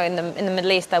I know in the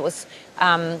Middle East that was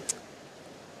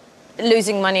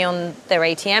losing money on their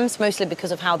ATMs, mostly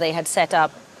because of how they had set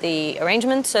up the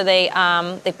arrangement. So they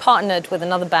partnered with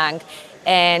another bank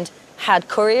and had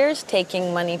couriers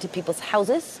taking money to people's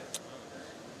houses,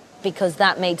 because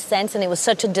that made sense, and it was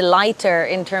such a delighter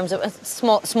in terms of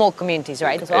small communities,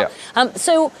 right, as well. Yeah.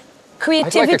 So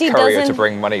creativity I'd like a courier doesn't to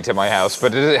bring money to my house,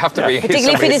 but does it have to be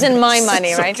particularly if it isn't my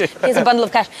money, right? Here's a bundle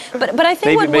of cash. But I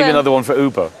think maybe another one for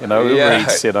Uber. Uber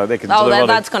Eats. They can. Oh,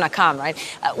 that's going to come, right?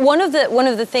 One of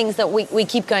the things that we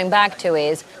keep going back to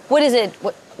is what is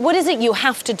it you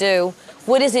have to do?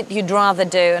 What is it you'd rather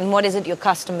do, and what is it your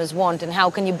customers want, and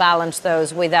how can you balance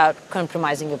those without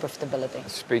compromising your profitability?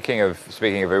 Speaking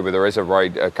of Uber, there is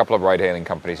a couple of ride-hailing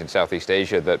companies in Southeast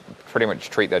Asia that pretty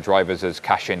much treat their drivers as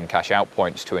cash-in, cash-out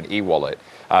points to an e-wallet,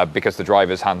 because the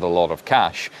drivers handle a lot of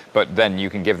cash, but then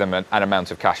you can give them an amount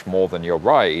of cash more than your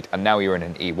ride, and now you're in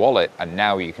an e-wallet, and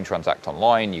now you can transact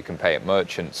online, you can pay at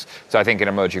merchants. So I think in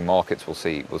emerging markets we'll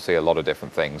see a lot of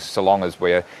different things, so long as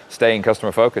we're staying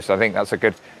customer focused. I think that's a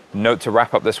good note to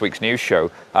wrap up this week's news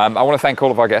show. I want to thank all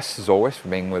of our guests, as always, for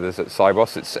being with us at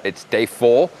Sibos. It's day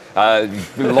 4. A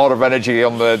lot of energy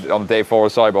on day 4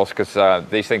 of Sibos, because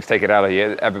these things take it out of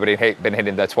you. Everybody been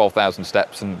hitting their 12,000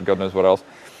 steps and God knows what else.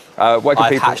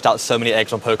 I've hatched out so many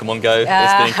eggs on Pokemon Go.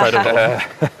 It's been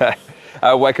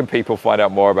incredible. Where can people find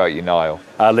out more about you, Niall?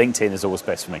 LinkedIn is always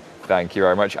best for me. Thank you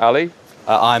very much. Ali?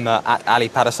 I'm at Ali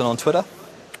Patterson on Twitter.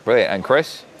 Brilliant. And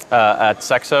Chris? At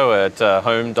Saxo, at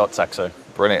home.saxo.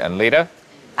 Brilliant. And Lida?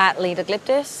 At Lida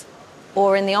Gliptis,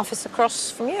 or in the office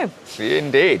across from you.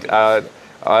 Indeed.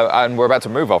 And we're about to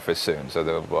move office soon, so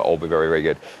they'll all be very, very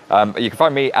good. You can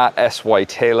find me at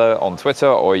SYTaylor on Twitter,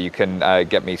 or you can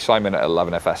get me Simon at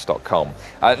 11fs.com.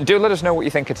 Do let us know what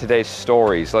you think of today's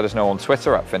stories. Let us know on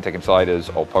Twitter at FinTech Insiders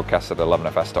or podcast at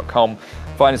 11fs.com.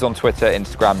 Find us on Twitter,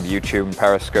 Instagram, YouTube, and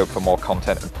Periscope for more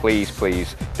content. And please,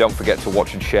 please don't forget to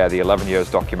watch and share the 11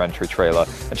 Years documentary trailer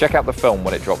and check out the film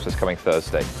when it drops this coming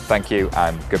Thursday. Thank you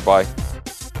and goodbye.